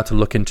whether you're allowed to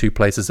look in two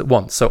places at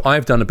once. So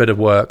I've done a bit of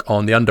work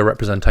on the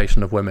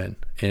underrepresentation of women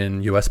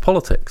in US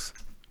politics.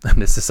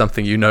 And this is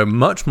something you know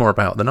much more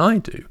about than I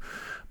do.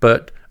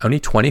 But only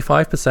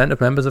 25%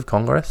 of members of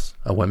Congress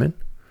are women.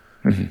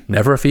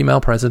 Never a female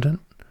president,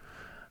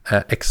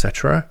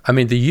 etc. I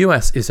mean, the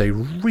US is a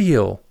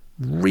real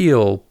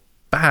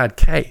bad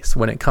case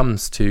when it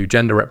comes to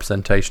gender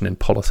representation in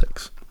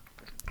politics.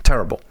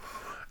 Terrible.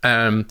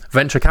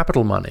 Venture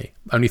capital money,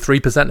 only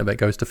 3% of it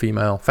goes to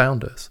female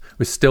founders.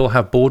 We still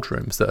have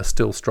boardrooms that are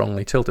still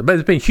strongly tilted. But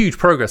there's been huge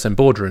progress in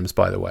boardrooms,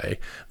 by the way,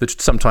 that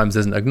sometimes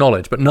isn't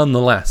acknowledged, but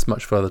nonetheless,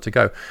 much further to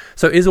go.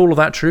 So is all of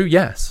that true?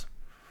 Yes.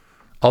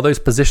 Are those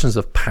positions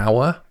of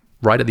power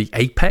right at the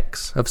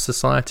apex of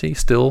society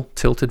still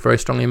tilted very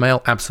strongly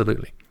male?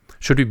 Absolutely.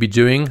 Should we be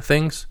doing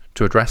things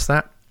to address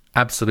that?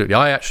 Absolutely.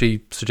 I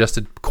actually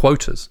suggested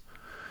quotas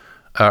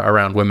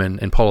around women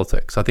in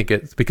politics. I think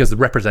it's because the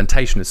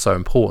representation is so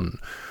important.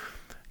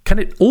 Can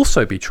it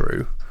also be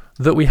true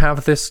that we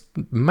have this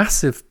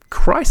massive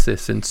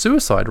crisis in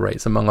suicide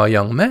rates among our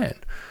young men?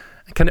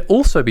 Can it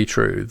also be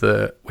true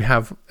that we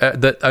have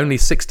that only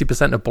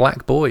 60% of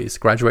black boys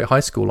graduate high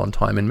school on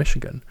time in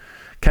Michigan?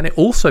 Can it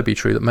also be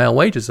true that male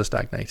wages are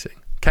stagnating?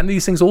 Can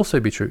these things also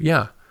be true?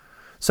 Yeah.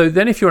 So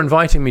then if you're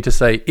inviting me to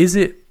say, is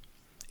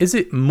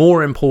it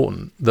more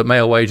important that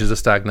male wages are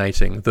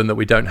stagnating than that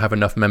we don't have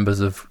enough members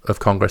of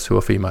Congress who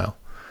are female?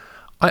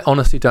 I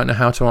honestly don't know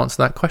how to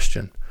answer that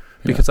question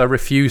because I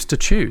refuse to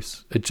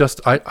choose. It just,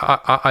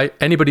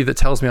 anybody that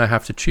tells me I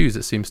have to choose,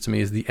 it seems to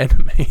me, is the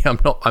enemy.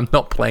 I'm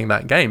not playing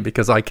that game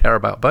because I care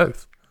about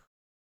both.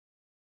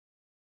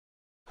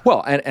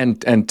 Well,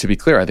 and to be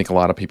clear, I think a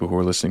lot of people who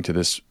are listening to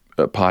this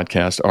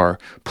podcast are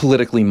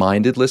politically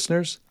minded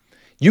listeners.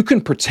 You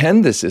can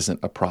pretend this isn't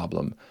a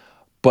problem,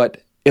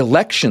 but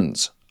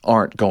elections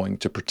aren't going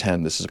to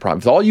pretend this is a problem.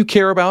 If all you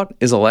care about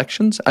is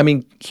elections, I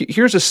mean,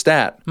 here's a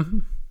stat.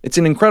 It's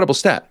an incredible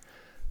stat.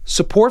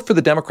 Support for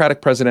the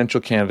Democratic presidential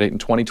candidate in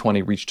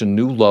 2020 reached a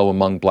new low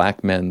among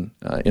black men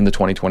in the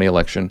 2020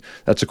 election.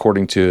 That's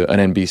according to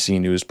an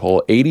NBC News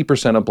poll.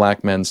 80% of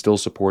black men still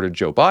supported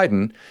Joe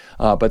Biden,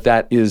 but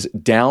that is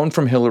down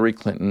from Hillary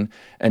Clinton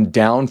and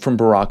down from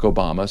Barack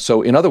Obama.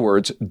 So in other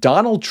words,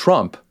 Donald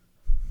Trump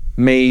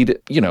made,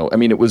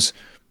 it was,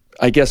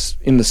 I guess,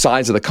 in the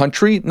size of the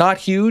country, not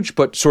huge,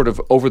 but sort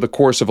of over the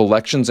course of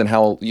elections and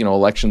how,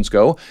 elections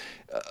go,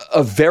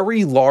 a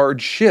very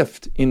large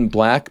shift in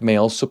black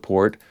male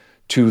support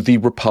to the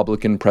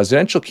Republican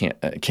presidential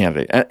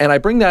candidate. And I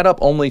bring that up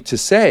only to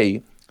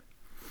say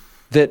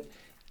that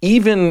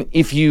even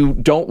if you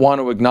don't want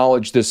to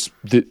acknowledge this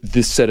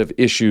set of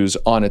issues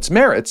on its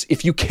merits,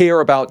 if you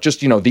care about just,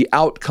 the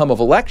outcome of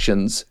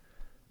elections,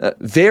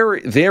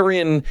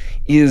 therein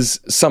is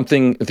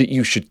something that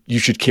you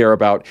should care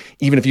about,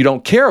 even if you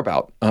don't care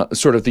about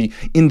sort of the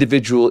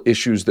individual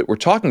issues that we're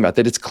talking about.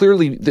 That it's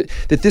clearly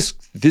that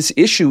this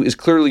issue is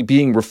clearly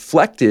being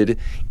reflected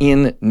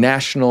in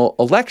national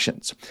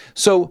elections.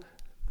 So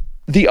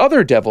the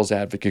other devil's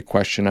advocate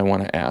question I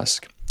want to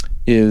ask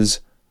is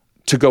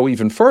to go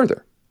even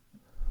further.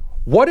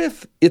 What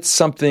if it's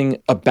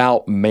something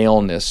about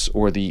maleness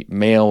or the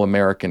male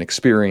American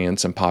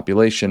experience and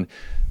population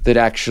that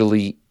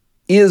actually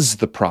is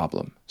the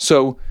problem?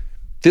 So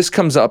this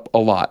comes up a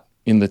lot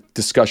in the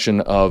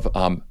discussion of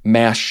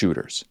mass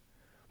shooters.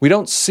 We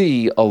don't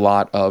see a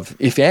lot of,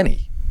 if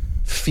any,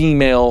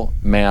 female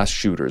mass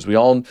shooters. We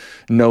all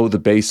know the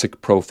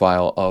basic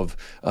profile of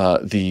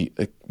the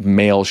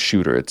male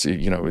shooter. It's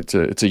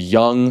a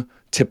young,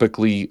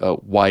 typically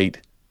white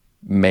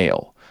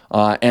male,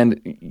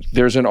 and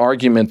there's an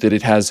argument that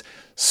it has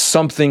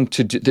something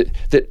to do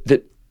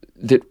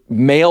that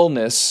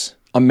maleness,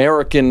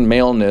 American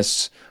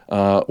maleness,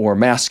 or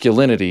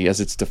masculinity, as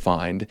it's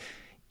defined,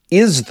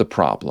 is the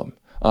problem.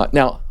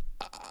 Now,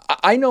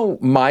 I know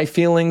my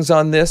feelings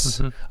on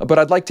this, but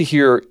I'd like to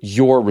hear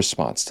your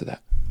response to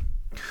that.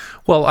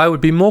 Well, I would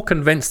be more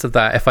convinced of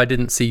that if I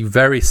didn't see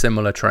very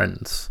similar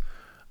trends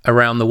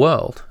around the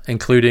world,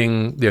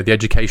 including the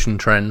education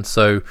trends.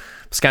 So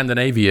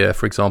Scandinavia,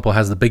 for example,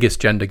 has the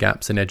biggest gender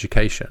gaps in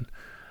education.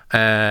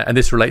 And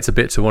this relates a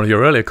bit to one of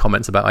your earlier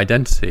comments about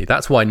identity.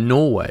 That's why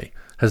Norway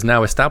has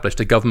now established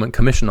a government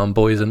commission on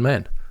boys and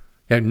men.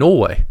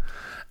 Norway.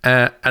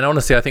 And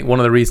honestly, I think one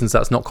of the reasons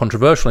that's not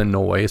controversial in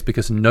Norway is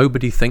because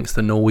nobody thinks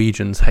the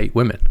Norwegians hate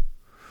women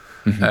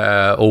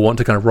or want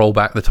to kind of roll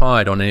back the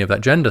tide on any of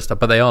that gender stuff.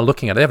 But they are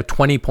looking at it. They have a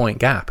 20-point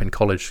gap in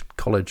college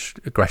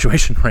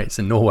graduation rates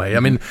in Norway. I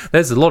mean,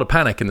 there's a lot of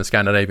panic in the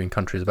Scandinavian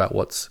countries about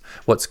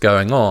what's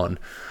going on.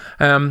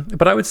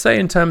 But I would say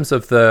in terms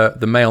of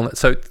the male,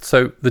 so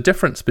the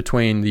difference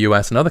between the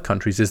US and other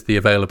countries is the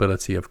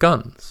availability of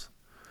guns.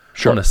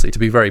 Sure. Honestly, to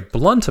be very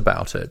blunt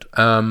about it.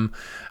 And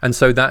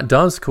so that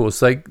does cause,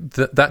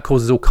 that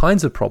causes all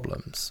kinds of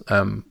problems.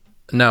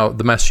 Now,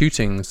 the mass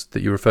shootings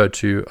that you referred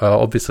to are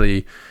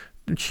obviously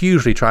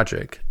hugely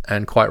tragic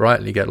and quite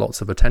rightly get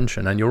lots of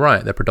attention. And you're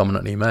right, they're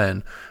predominantly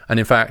men. And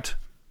in fact,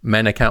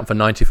 men account for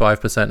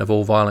 95% of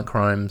all violent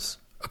crimes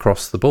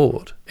across the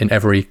board in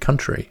every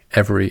country,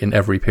 in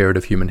every period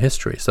of human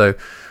history. So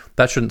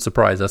that shouldn't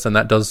surprise us, and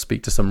that does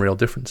speak to some real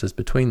differences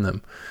between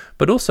them.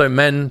 But also,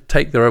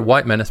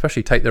 white men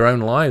especially, take their own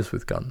lives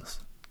with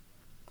guns.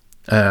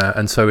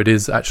 And so it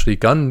is actually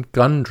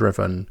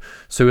gun-driven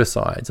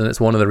suicides, and it's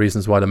one of the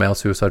reasons why the male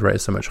suicide rate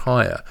is so much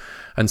higher.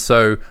 And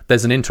so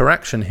there's an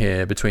interaction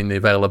here between the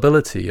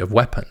availability of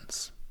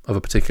weapons of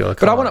a particular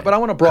kind. But I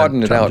want to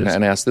broaden it out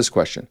and ask this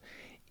question: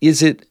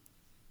 is it,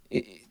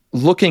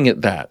 looking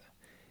at that,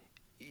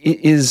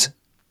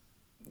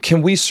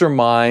 can we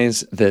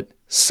surmise that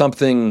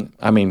something,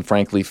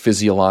 frankly,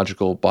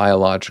 physiological,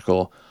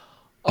 biological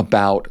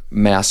about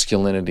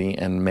masculinity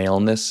and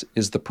maleness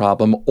is the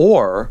problem?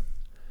 Or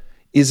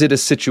is it a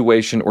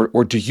situation,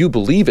 or do you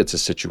believe it's a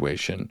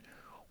situation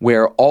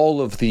where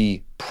all of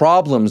the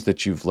problems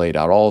that you've laid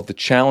out, all of the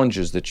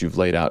challenges that you've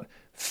laid out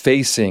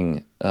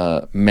facing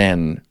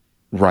men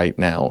right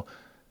now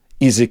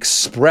is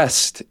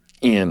expressed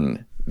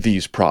in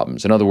these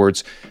problems? In other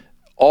words,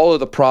 all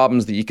of the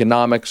problems, the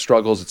economic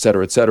struggles, et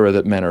cetera,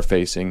 that men are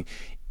facing,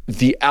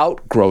 the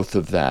outgrowth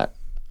of that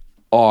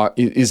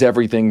is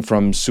everything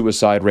from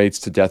suicide rates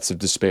to deaths of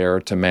despair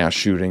to mass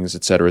shootings,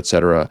 et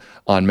cetera,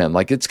 on men.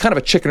 Like, it's kind of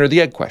a chicken or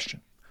the egg question.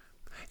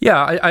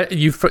 Yeah,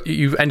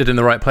 you've ended in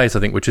the right place, I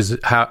think, which is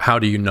how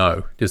do you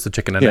know is the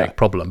chicken and egg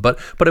problem. But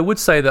I would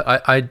say that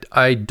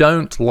I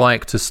don't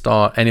like to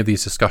start any of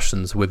these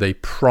discussions with a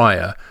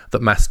prior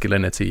that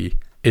masculinity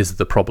is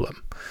the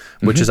problem,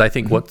 which is, I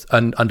think, what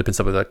underpins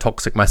some of the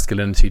toxic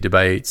masculinity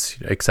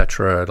debates,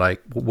 etc., like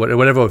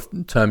whatever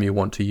term you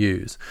want to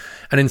use.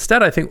 And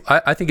instead, I think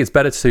it's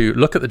better to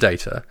look at the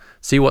data,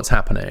 see what's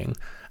happening,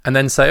 and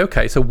then say,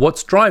 okay, so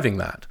what's driving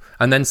that?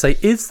 And then say,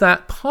 is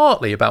that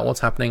partly about what's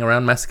happening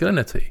around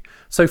masculinity?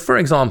 So, for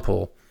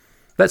example,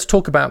 let's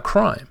talk about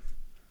crime.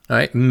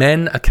 Right?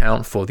 Men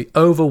account for the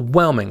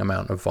overwhelming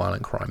amount of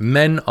violent crime.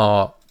 Men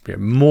are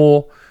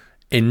more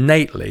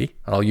innately,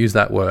 and I'll use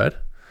that word,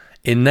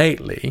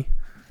 innately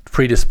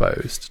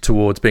predisposed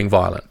towards being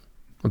violent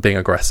or being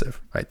aggressive,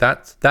 right?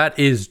 That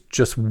is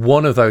just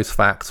one of those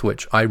facts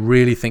which I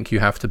really think you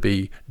have to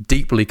be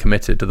deeply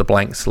committed to the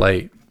blank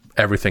slate,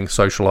 everything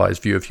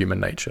socialized view of human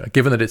nature,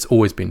 given that it's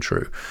always been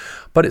true.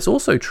 But it's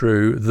also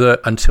true that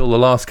until the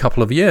last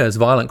couple of years,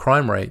 violent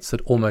crime rates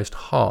had almost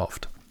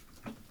halved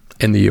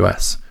in the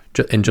US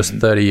in just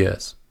 30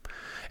 years.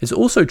 It's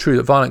also true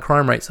that violent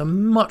crime rates are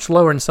much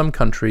lower in some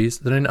countries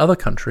than in other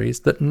countries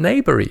that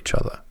neighbor each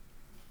other.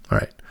 All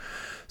right.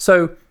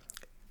 So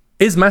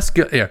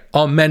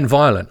are men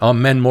violent? Are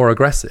men more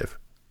aggressive?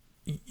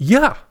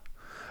 Yeah.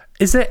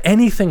 Is there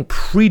anything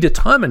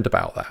predetermined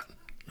about that?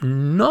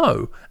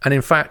 No. And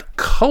in fact,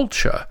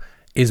 culture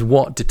is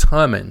what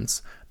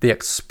determines the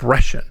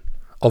expression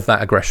of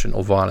that aggression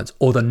or violence,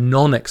 or the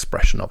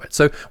non-expression of it.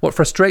 So what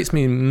frustrates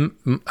me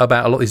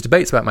about a lot of these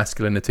debates about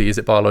masculinity, is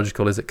it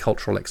biological, is it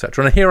cultural,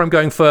 etc. And here I'm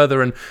going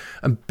further and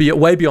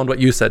way beyond what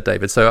you said,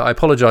 David. So I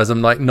apologize,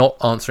 I'm not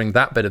answering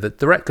that bit of it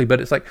directly, but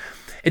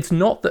it's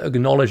not that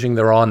acknowledging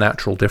there are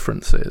natural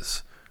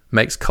differences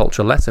makes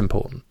culture less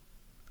important.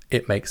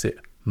 It makes it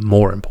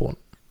more important,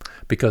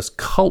 because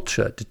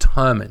culture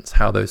determines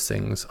how those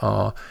things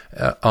are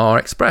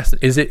expressed.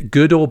 Is it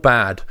good or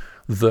bad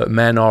that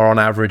men are on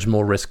average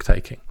more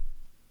risk-taking?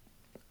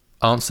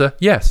 Answer,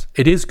 yes,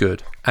 it is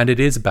good and it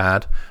is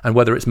bad. And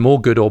whether it's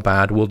more good or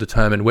bad will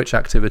determine which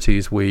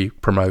activities we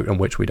promote and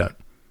which we don't.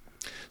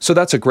 So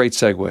that's a great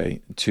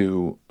segue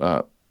to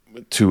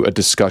a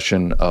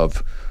discussion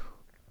of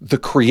the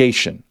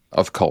creation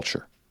of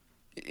culture.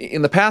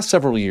 In the past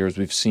several years,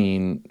 we've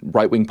seen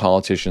right-wing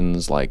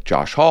politicians like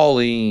Josh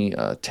Hawley,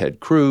 Ted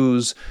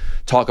Cruz,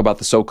 talk about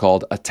the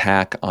so-called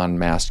attack on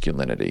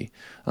masculinity.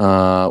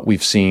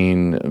 We've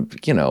seen,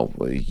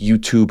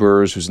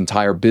 YouTubers whose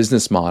entire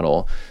business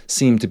model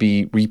seem to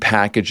be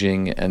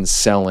repackaging and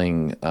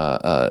selling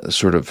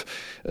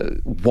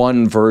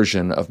one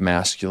version of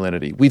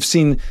masculinity. We've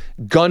seen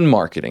gun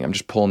marketing, I'm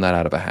just pulling that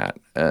out of a hat,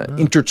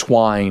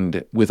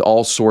 intertwined with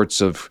all sorts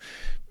of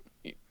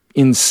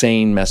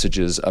insane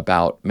messages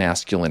about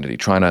masculinity,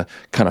 trying to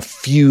kind of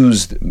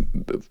fuse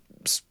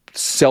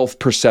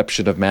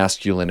self-perception of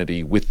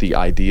masculinity with the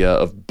idea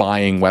of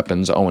buying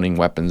weapons, owning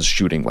weapons,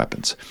 shooting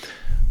weapons.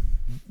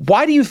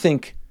 Why do you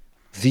think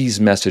these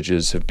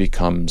messages have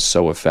become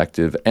so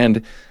effective?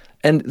 And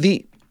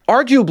the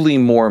arguably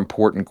more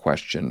important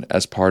question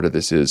as part of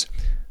this is,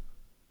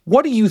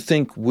 what do you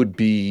think would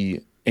be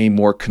a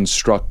more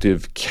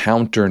constructive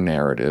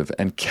counter-narrative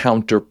and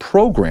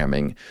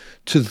counter-programming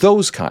to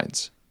those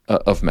kinds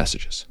of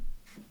messages?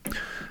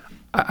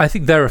 I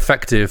think they're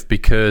effective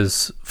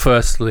because,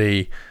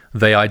 firstly,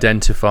 they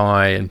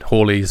identify, and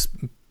Hawley's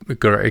a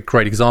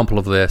great example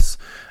of this,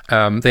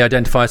 they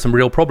identify some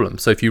real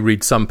problems. So if you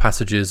read some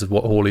passages of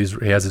what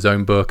he has his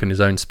own book and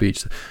his own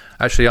speech,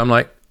 actually I'm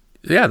like,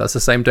 yeah, that's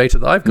the same data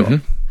that I've got.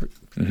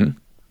 Mm-hmm. Mm-hmm.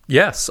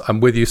 Yes, I'm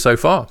with you so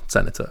far,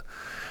 Senator.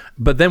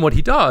 But then what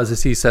he does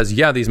is he says,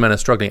 yeah, these men are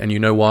struggling, and you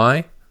know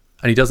why?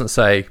 And he doesn't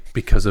say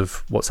because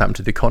of what's happened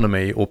to the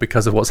economy or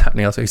because of what's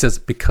happening elsewhere. He says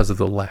because of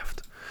the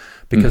left.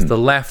 Because the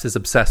left is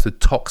obsessed with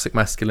toxic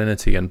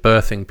masculinity and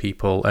birthing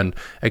people and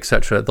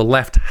etc. The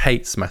left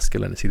hates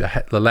masculinity.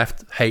 The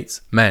left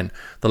hates men.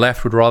 The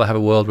left would rather have a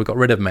world where we got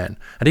rid of men.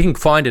 And he can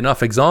find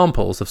enough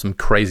examples of some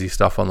crazy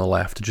stuff on the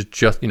left.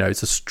 Just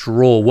it's a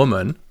straw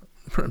woman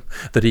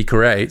that he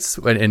creates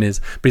in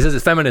his, but he says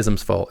it's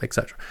feminism's fault,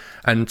 etc.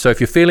 And so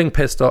if you're feeling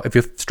pissed off, if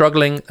you're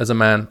struggling as a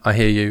man, I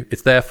hear you.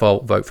 It's their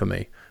fault. Vote for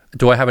me.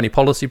 Do I have any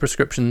policy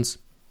prescriptions?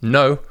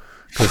 No,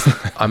 because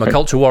I'm a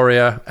culture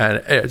warrior,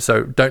 and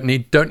so don't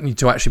need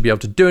to actually be able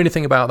to do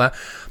anything about that.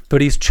 But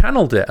he's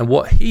channeled it, and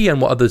what he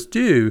and what others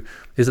do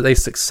is that they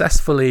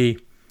successfully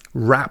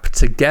wrap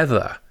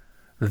together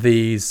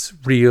these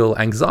real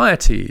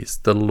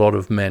anxieties that a lot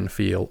of men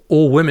feel,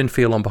 or women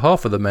feel on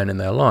behalf of the men in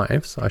their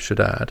lives, I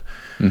should add,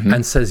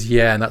 and says,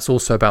 yeah, and that's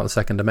also about the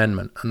Second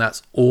Amendment, and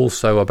that's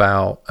also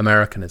about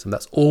Americanism,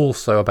 that's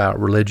also about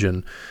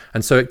religion.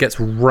 And so it gets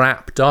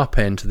wrapped up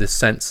into this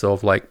sense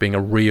of like being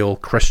a real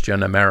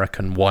Christian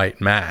American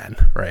white man,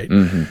 right?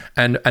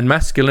 And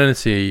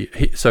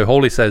masculinity, so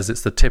Hawley says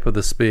it's the tip of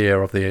the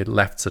spear of the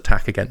left's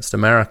attack against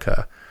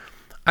America.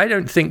 I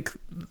don't think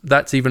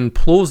that's even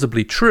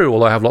plausibly true,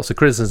 although I have lots of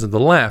criticisms of the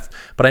left,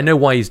 but I know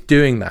why he's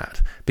doing that,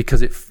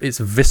 because it's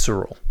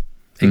visceral.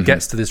 It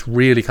gets to this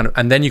really kind of,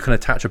 and then you can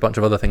attach a bunch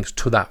of other things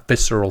to that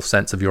visceral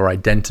sense of your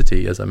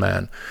identity as a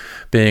man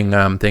being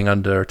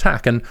under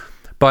attack. And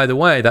by the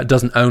way, that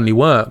doesn't only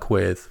work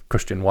with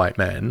Christian white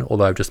men,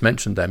 although I've just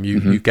mentioned them.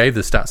 You gave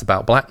the stats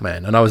about black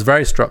men, and I was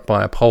very struck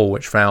by a poll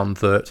which found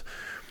that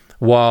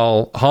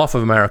while half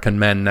of American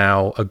men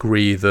now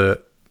agree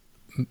that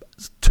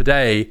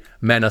today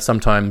men are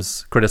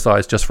sometimes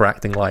criticized just for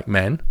acting like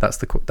men, that's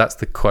the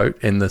quote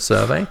in the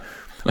survey,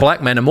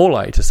 black men are more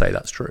likely to say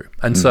that's true.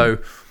 And so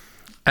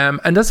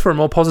and as for a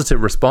more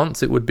positive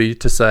response, it would be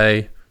to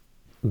say,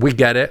 we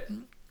get it,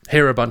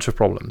 here are a bunch of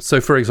problems. So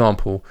for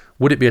example,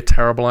 would it be a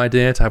terrible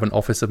idea to have an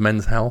Office of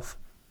Men's Health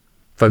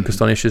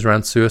focused on issues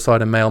around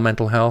suicide and male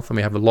mental health? And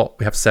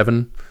we have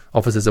 7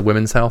 offices of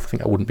women's health. I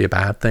think that wouldn't be a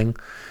bad thing.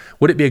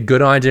 Would it be a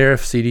good idea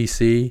if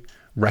CDC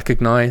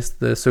recognized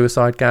the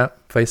suicide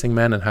gap facing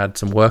men and had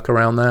some work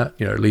around that?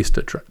 At least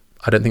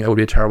I don't think that would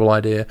be a terrible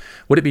idea.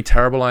 Would it be a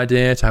terrible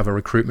idea to have a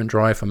recruitment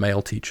drive for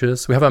male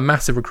teachers? We have a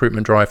massive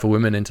recruitment drive for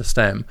women into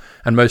STEM,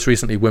 and most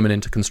recently women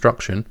into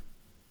construction.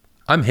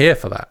 I'm here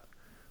for that.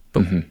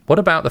 But what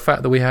about the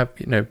fact that we have,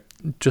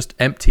 just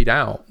emptied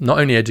out not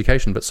only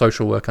education but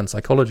social work and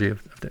psychology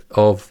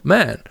of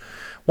men?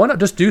 Why not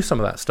just do some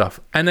of that stuff?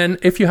 And then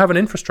if you have an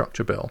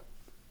infrastructure bill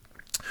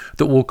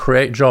that will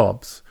create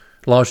jobs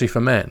largely for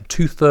men,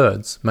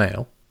 2/3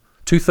 male,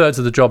 2/3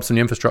 of the jobs in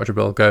the infrastructure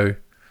bill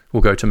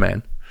will go to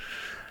men.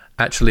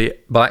 Actually,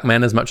 black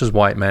men as much as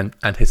white men,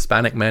 and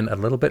Hispanic men a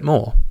little bit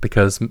more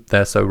because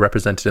they're so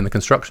represented in the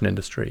construction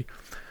industry.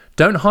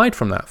 Don't hide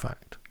from that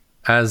fact,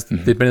 as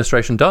the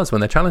administration does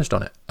when they're challenged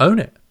on it. Own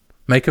it.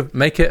 Make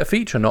it a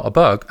feature, not a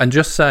bug, and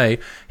just say,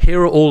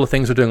 here are all the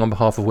things we're doing on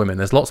behalf of women.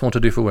 There's lots more to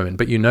do for women.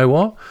 But you know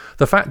what?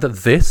 The fact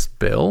that this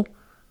bill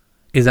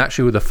is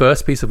actually the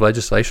first piece of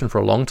legislation for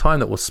a long time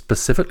that will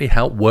specifically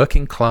help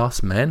working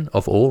class men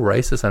of all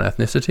races and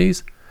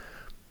ethnicities,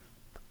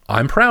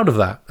 I'm proud of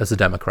that as a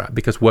Democrat,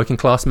 because working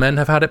class men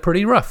have had it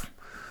pretty rough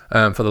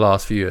for the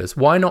last few years.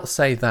 Why not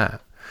say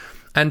that?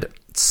 And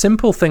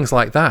simple things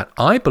like that,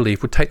 I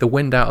believe, would take the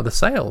wind out of the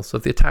sails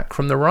of the attack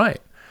from the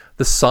right.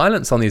 The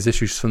silence on these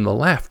issues from the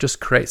left just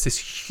creates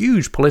this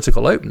huge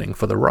political opening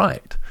for the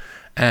right,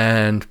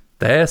 and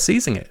they're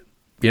seizing it.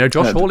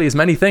 Josh Hawley is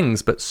many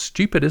things, but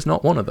stupid is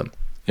not one of them.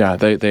 Yeah,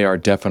 they are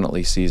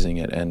definitely seizing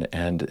it.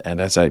 And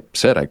as I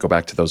said, I go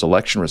back to those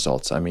election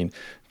results. I mean,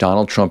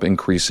 Donald Trump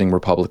increasing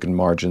Republican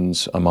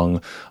margins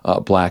among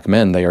black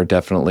men. They are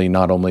definitely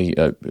not only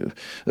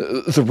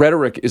the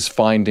rhetoric is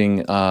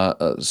finding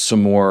a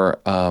more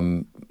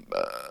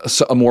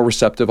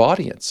receptive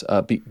audience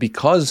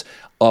because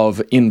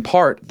of, in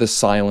part, the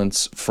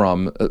silence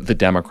from the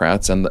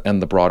Democrats and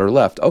the broader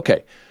left.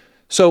 Okay,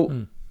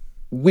 so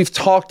we've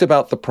talked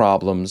about the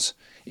problems.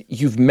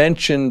 You've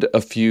mentioned a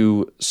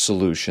few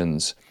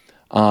solutions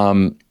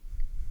in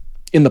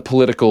the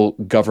political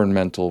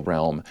governmental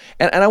realm.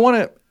 And I want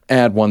to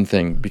add one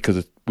thing,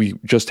 because we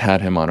just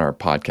had him on our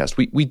podcast.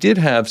 We did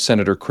have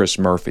Senator Chris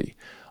Murphy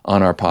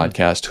on our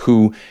podcast,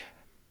 who,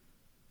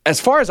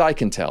 as far as I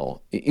can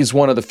tell, is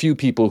one of the few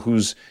people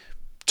who's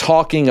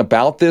talking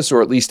about this,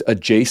 or at least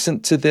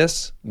adjacent to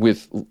this,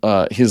 with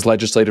his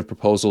legislative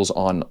proposals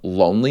on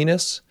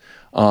loneliness.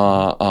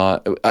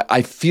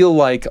 I feel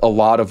like a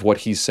lot of what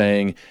he's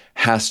saying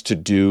has to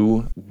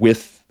do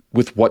with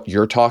what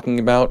you're talking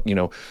about,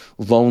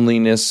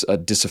 loneliness,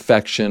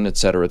 disaffection, et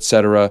cetera, et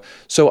cetera.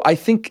 So I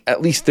think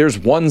at least there's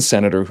one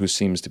senator who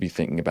seems to be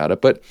thinking about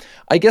it. But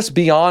I guess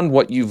beyond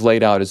what you've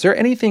laid out, is there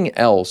anything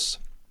else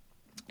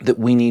that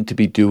we need to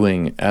be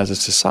doing as a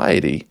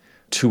society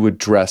to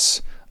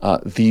address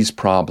these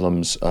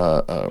problems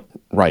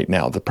right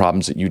now, the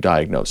problems that you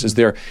diagnose? Is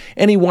there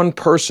any one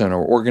person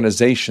or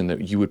organization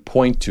that you would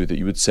point to that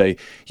you would say,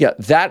 yeah,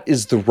 that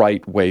is the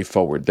right way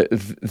forward,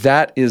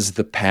 that is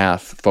the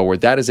path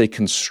forward, that is a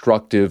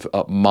constructive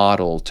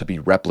model to be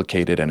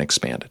replicated and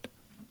expanded?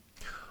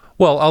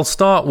 Well, I'll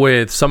start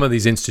with some of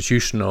these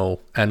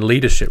institutional and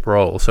leadership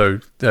roles. So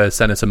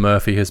Senator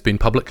Murphy has been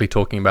publicly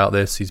talking about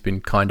this. He's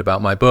been kind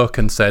about my book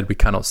and said we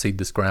cannot cede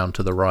this ground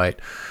to the right.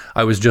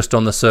 I was just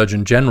on the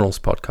Surgeon General's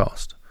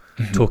podcast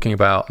talking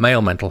about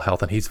male mental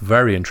health, and he's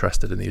very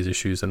interested in these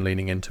issues and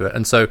leaning into it.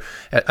 And so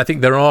I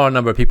think there are a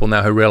number of people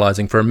now who are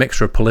realizing, for a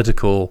mixture of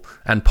political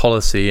and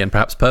policy and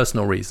perhaps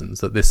personal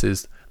reasons, that this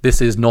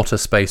is not a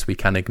space we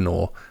can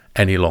ignore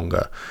any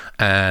longer.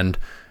 And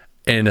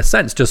in a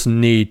sense, just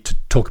need to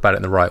talk about it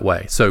in the right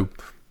way. So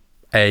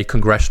a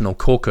congressional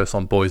caucus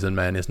on boys and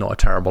men is not a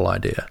terrible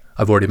idea.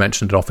 I've already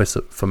mentioned an office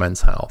for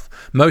men's health.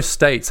 Most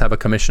states have a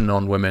commission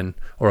on women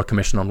or a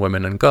commission on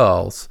women and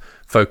girls,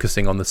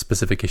 focusing on the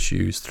specific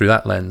issues through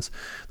that lens.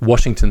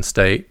 Washington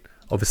state,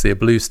 obviously a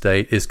blue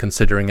state, is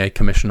considering a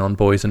commission on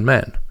boys and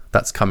men.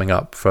 That's coming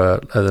up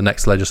for the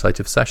next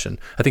legislative session.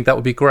 I think that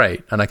would be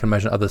great, and I can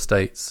imagine other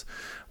states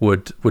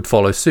would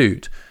follow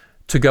suit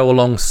to go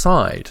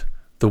alongside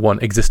the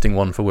existing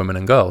one for women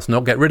and girls,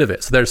 not get rid of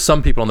it. So there's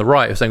some people on the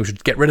right who are saying we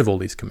should get rid of all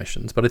these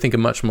commissions, but I think a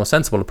much more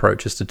sensible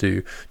approach is to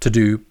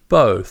do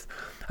both.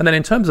 And then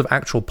in terms of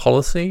actual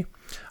policy,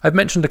 I've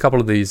mentioned a couple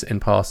of these in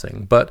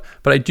passing, but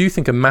I do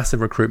think a massive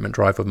recruitment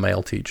drive of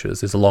male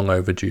teachers is long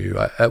overdue.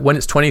 When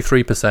it's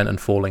 23% and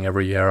falling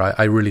every year,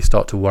 I really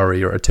start to worry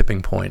you're at a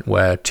tipping point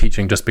where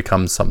teaching just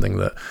becomes something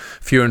that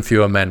fewer and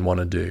fewer men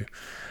want to do.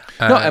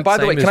 No, and by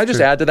the way, can I just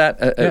add to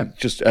that?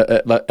 Just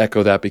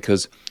echo that,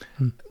 because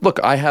look,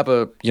 I have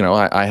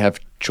I have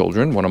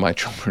children. One of my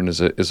children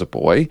is a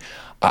boy.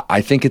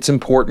 I think it's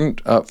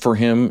important for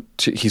him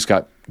to. He's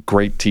got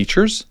great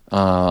teachers,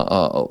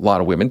 a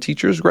lot of women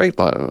teachers,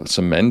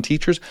 some men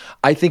teachers.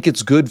 I think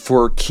it's good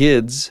for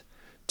kids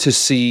to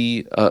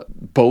see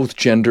both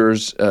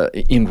genders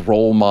in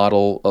role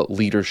model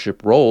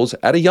leadership roles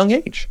at a young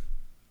age.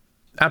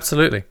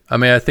 Absolutely. I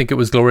mean, I think it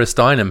was Gloria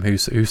Steinem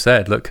who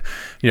said, look,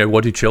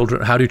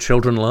 how do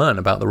children learn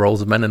about the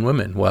roles of men and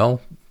women?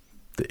 Well,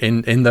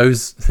 in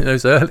those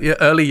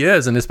early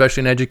years, and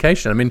especially in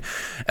education. I mean,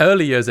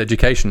 early years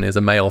education is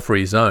a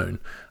male-free zone.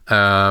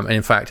 And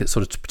in fact, it's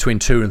sort of between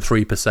 2 and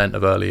 3%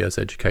 of early years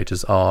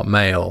educators are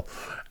male.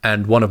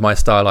 And one of my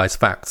stylized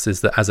facts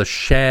is that as a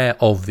share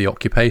of the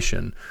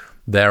occupation,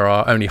 there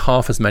are only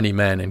half as many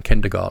men in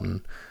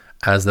kindergarten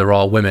as there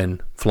are women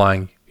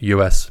flying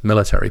US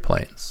military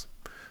planes.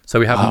 So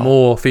we have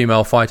more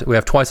female fighter. We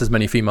have twice as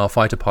many female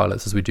fighter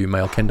pilots as we do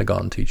male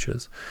kindergarten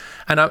teachers.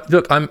 And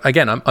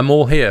I'm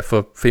all here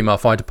for female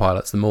fighter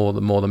pilots. The more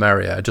the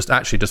merrier. I just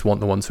want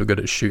the ones who are good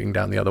at shooting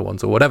down the other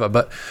ones or whatever.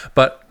 But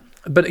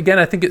again,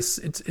 I think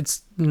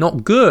it's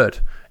not good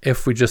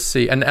if we just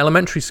see, and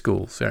elementary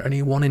schools, there are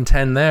only 1 in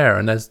 10 there,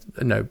 and there's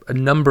a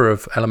number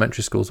of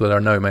elementary schools where there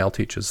are no male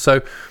teachers.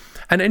 So,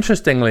 and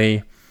interestingly,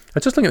 I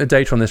was just looking at the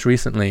data on this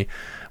recently.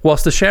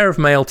 Whilst the share of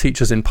male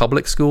teachers in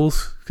public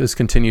schools has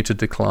continued to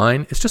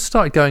decline, it's just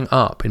started going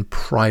up in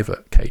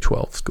private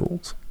K-12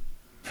 schools.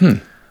 So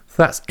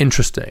that's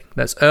interesting.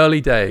 That's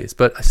early days,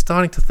 but I'm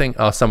starting to think,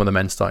 are some of the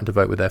men starting to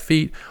vote with their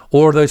feet?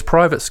 Or are those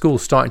private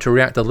schools starting to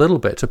react a little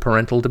bit to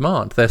parental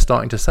demand? They're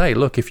starting to say,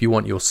 look, if you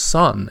want your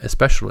son,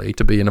 especially,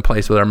 to be in a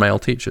place where there are male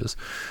teachers,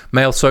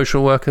 male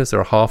social workers, there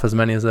are half as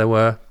many as there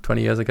were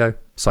 20 years ago.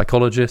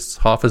 Psychologists,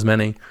 half as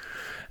many.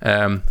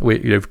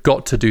 We've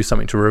got to do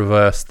something to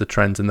reverse the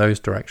trends in those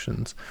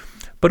directions.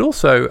 But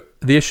also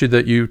the issue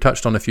that you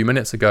touched on a few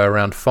minutes ago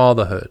around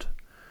fatherhood.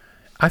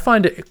 I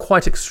find it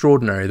quite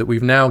extraordinary that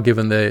we've now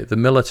given the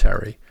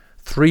military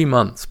 3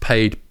 months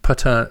paid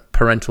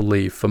parental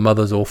leave for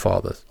mothers or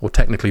fathers, or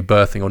technically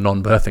birthing or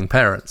non-birthing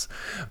parents.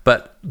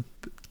 But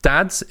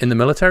dads in the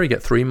military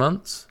get 3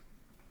 months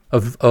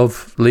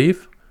of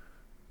leave.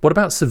 What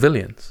about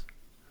civilians?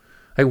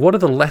 Like, what are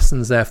the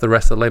lessons there for the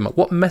rest of the labor market?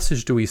 What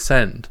message do we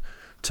send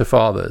to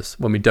fathers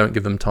when we don't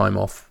give them time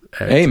off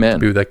to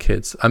be with their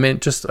kids? I mean,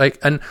 just like,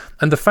 and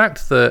the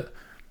fact that,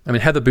 I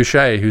mean, Heather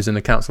Boucher, who's in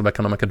the Council of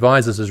Economic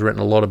Advisors, has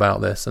written a lot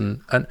about this.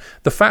 And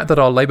the fact that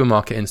our labour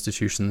market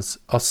institutions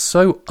are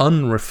so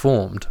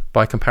unreformed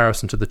by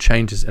comparison to the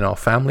changes in our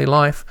family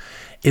life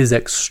is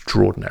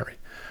extraordinary.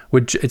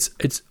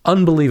 It's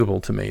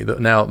unbelievable to me that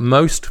now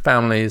most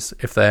families,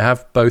 if they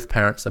have both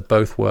parents, they're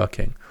both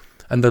working.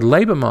 And the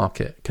labour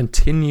market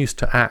continues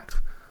to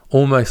act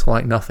almost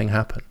like nothing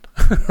happened.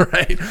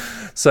 Right,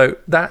 so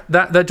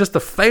that just the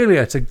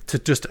failure to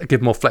just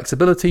give more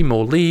flexibility,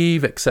 more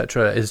leave,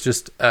 etc., is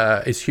just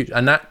is huge,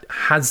 and that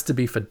has to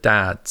be for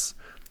dads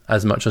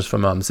as much as for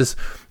mums.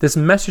 This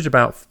message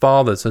about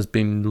fathers has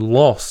been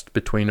lost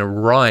between a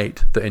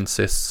right that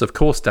insists, of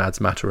course, dads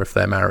matter if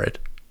they're married,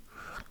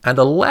 and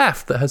a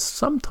left that has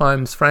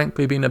sometimes,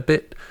 frankly, been a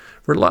bit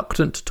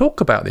reluctant to talk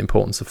about the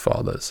importance of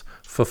fathers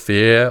for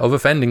fear of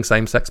offending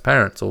same-sex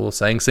parents or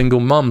saying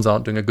single mums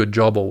aren't doing a good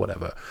job or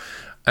whatever.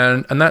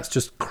 And that's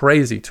just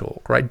crazy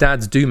talk, right?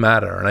 Dads do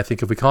matter. And I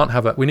think if we can't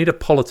we need a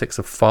politics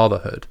of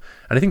fatherhood.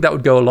 And I think that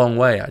would go a long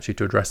way, actually,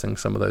 to addressing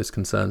some of those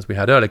concerns we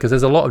had earlier, because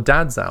there's a lot of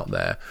dads out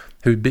there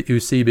who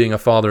see being a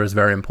father as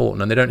very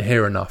important, and they don't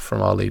hear enough from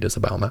our leaders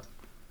about that.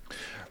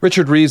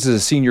 Richard Reeves is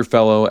a senior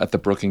fellow at the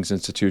Brookings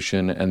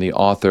Institution and the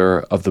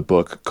author of the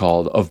book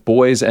called Of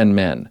Boys and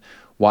Men: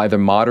 Why the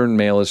Modern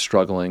Male is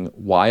Struggling,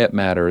 Why It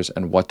Matters,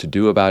 and What to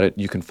Do About It.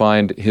 You can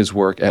find his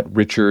work at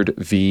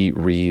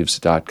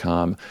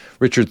richardvreeves.com.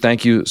 Richard,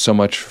 thank you so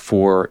much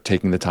for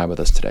taking the time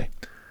with us today.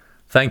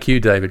 Thank you,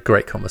 David.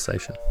 Great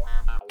conversation.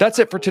 That's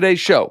it for today's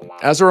show.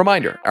 As a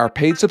reminder, our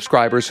paid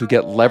subscribers who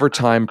get Lever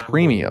Time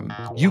Premium,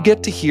 you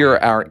get to hear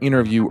our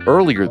interview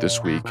earlier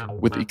this week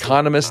with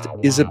economist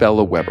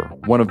Isabella Weber,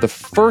 one of the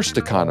first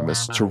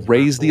economists to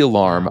raise the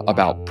alarm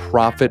about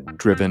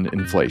profit-driven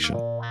inflation.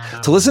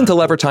 To listen to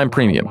Lever Time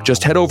Premium,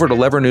 just head over to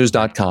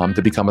levernews.com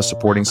to become a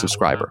supporting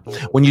subscriber.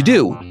 When you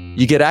do,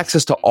 you get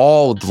access to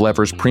all of the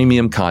Lever's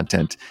premium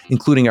content,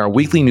 including our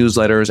weekly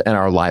newsletters and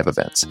our live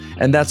events.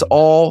 And that's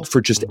all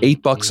for just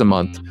 $8 a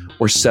month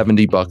or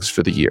 $70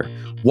 for the year.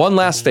 One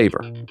last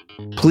favor.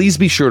 Please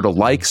be sure to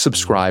like,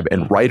 subscribe,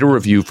 and write a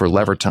review for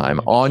Lever Time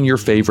on your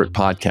favorite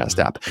podcast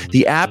app.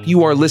 The app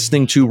you are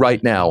listening to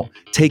right now,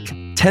 take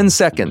 10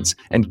 seconds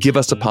and give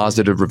us a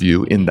positive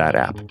review in that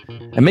app.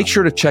 And make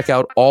sure to check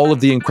out all of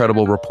the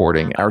incredible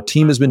reporting our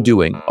team has been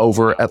doing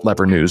over at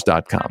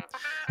levernews.com.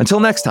 Until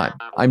next time,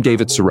 I'm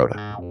David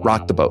Sirota.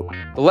 Rock the boat.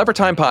 The Lever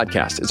Time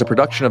Podcast is a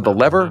production of The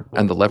Lever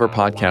and the Lever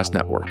Podcast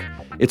Network.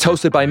 It's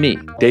hosted by me,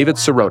 David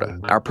Sirota.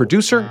 Our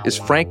producer is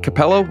Frank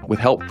Capello, with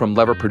help from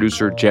Lever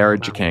producer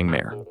Jared Jacang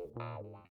Mayer.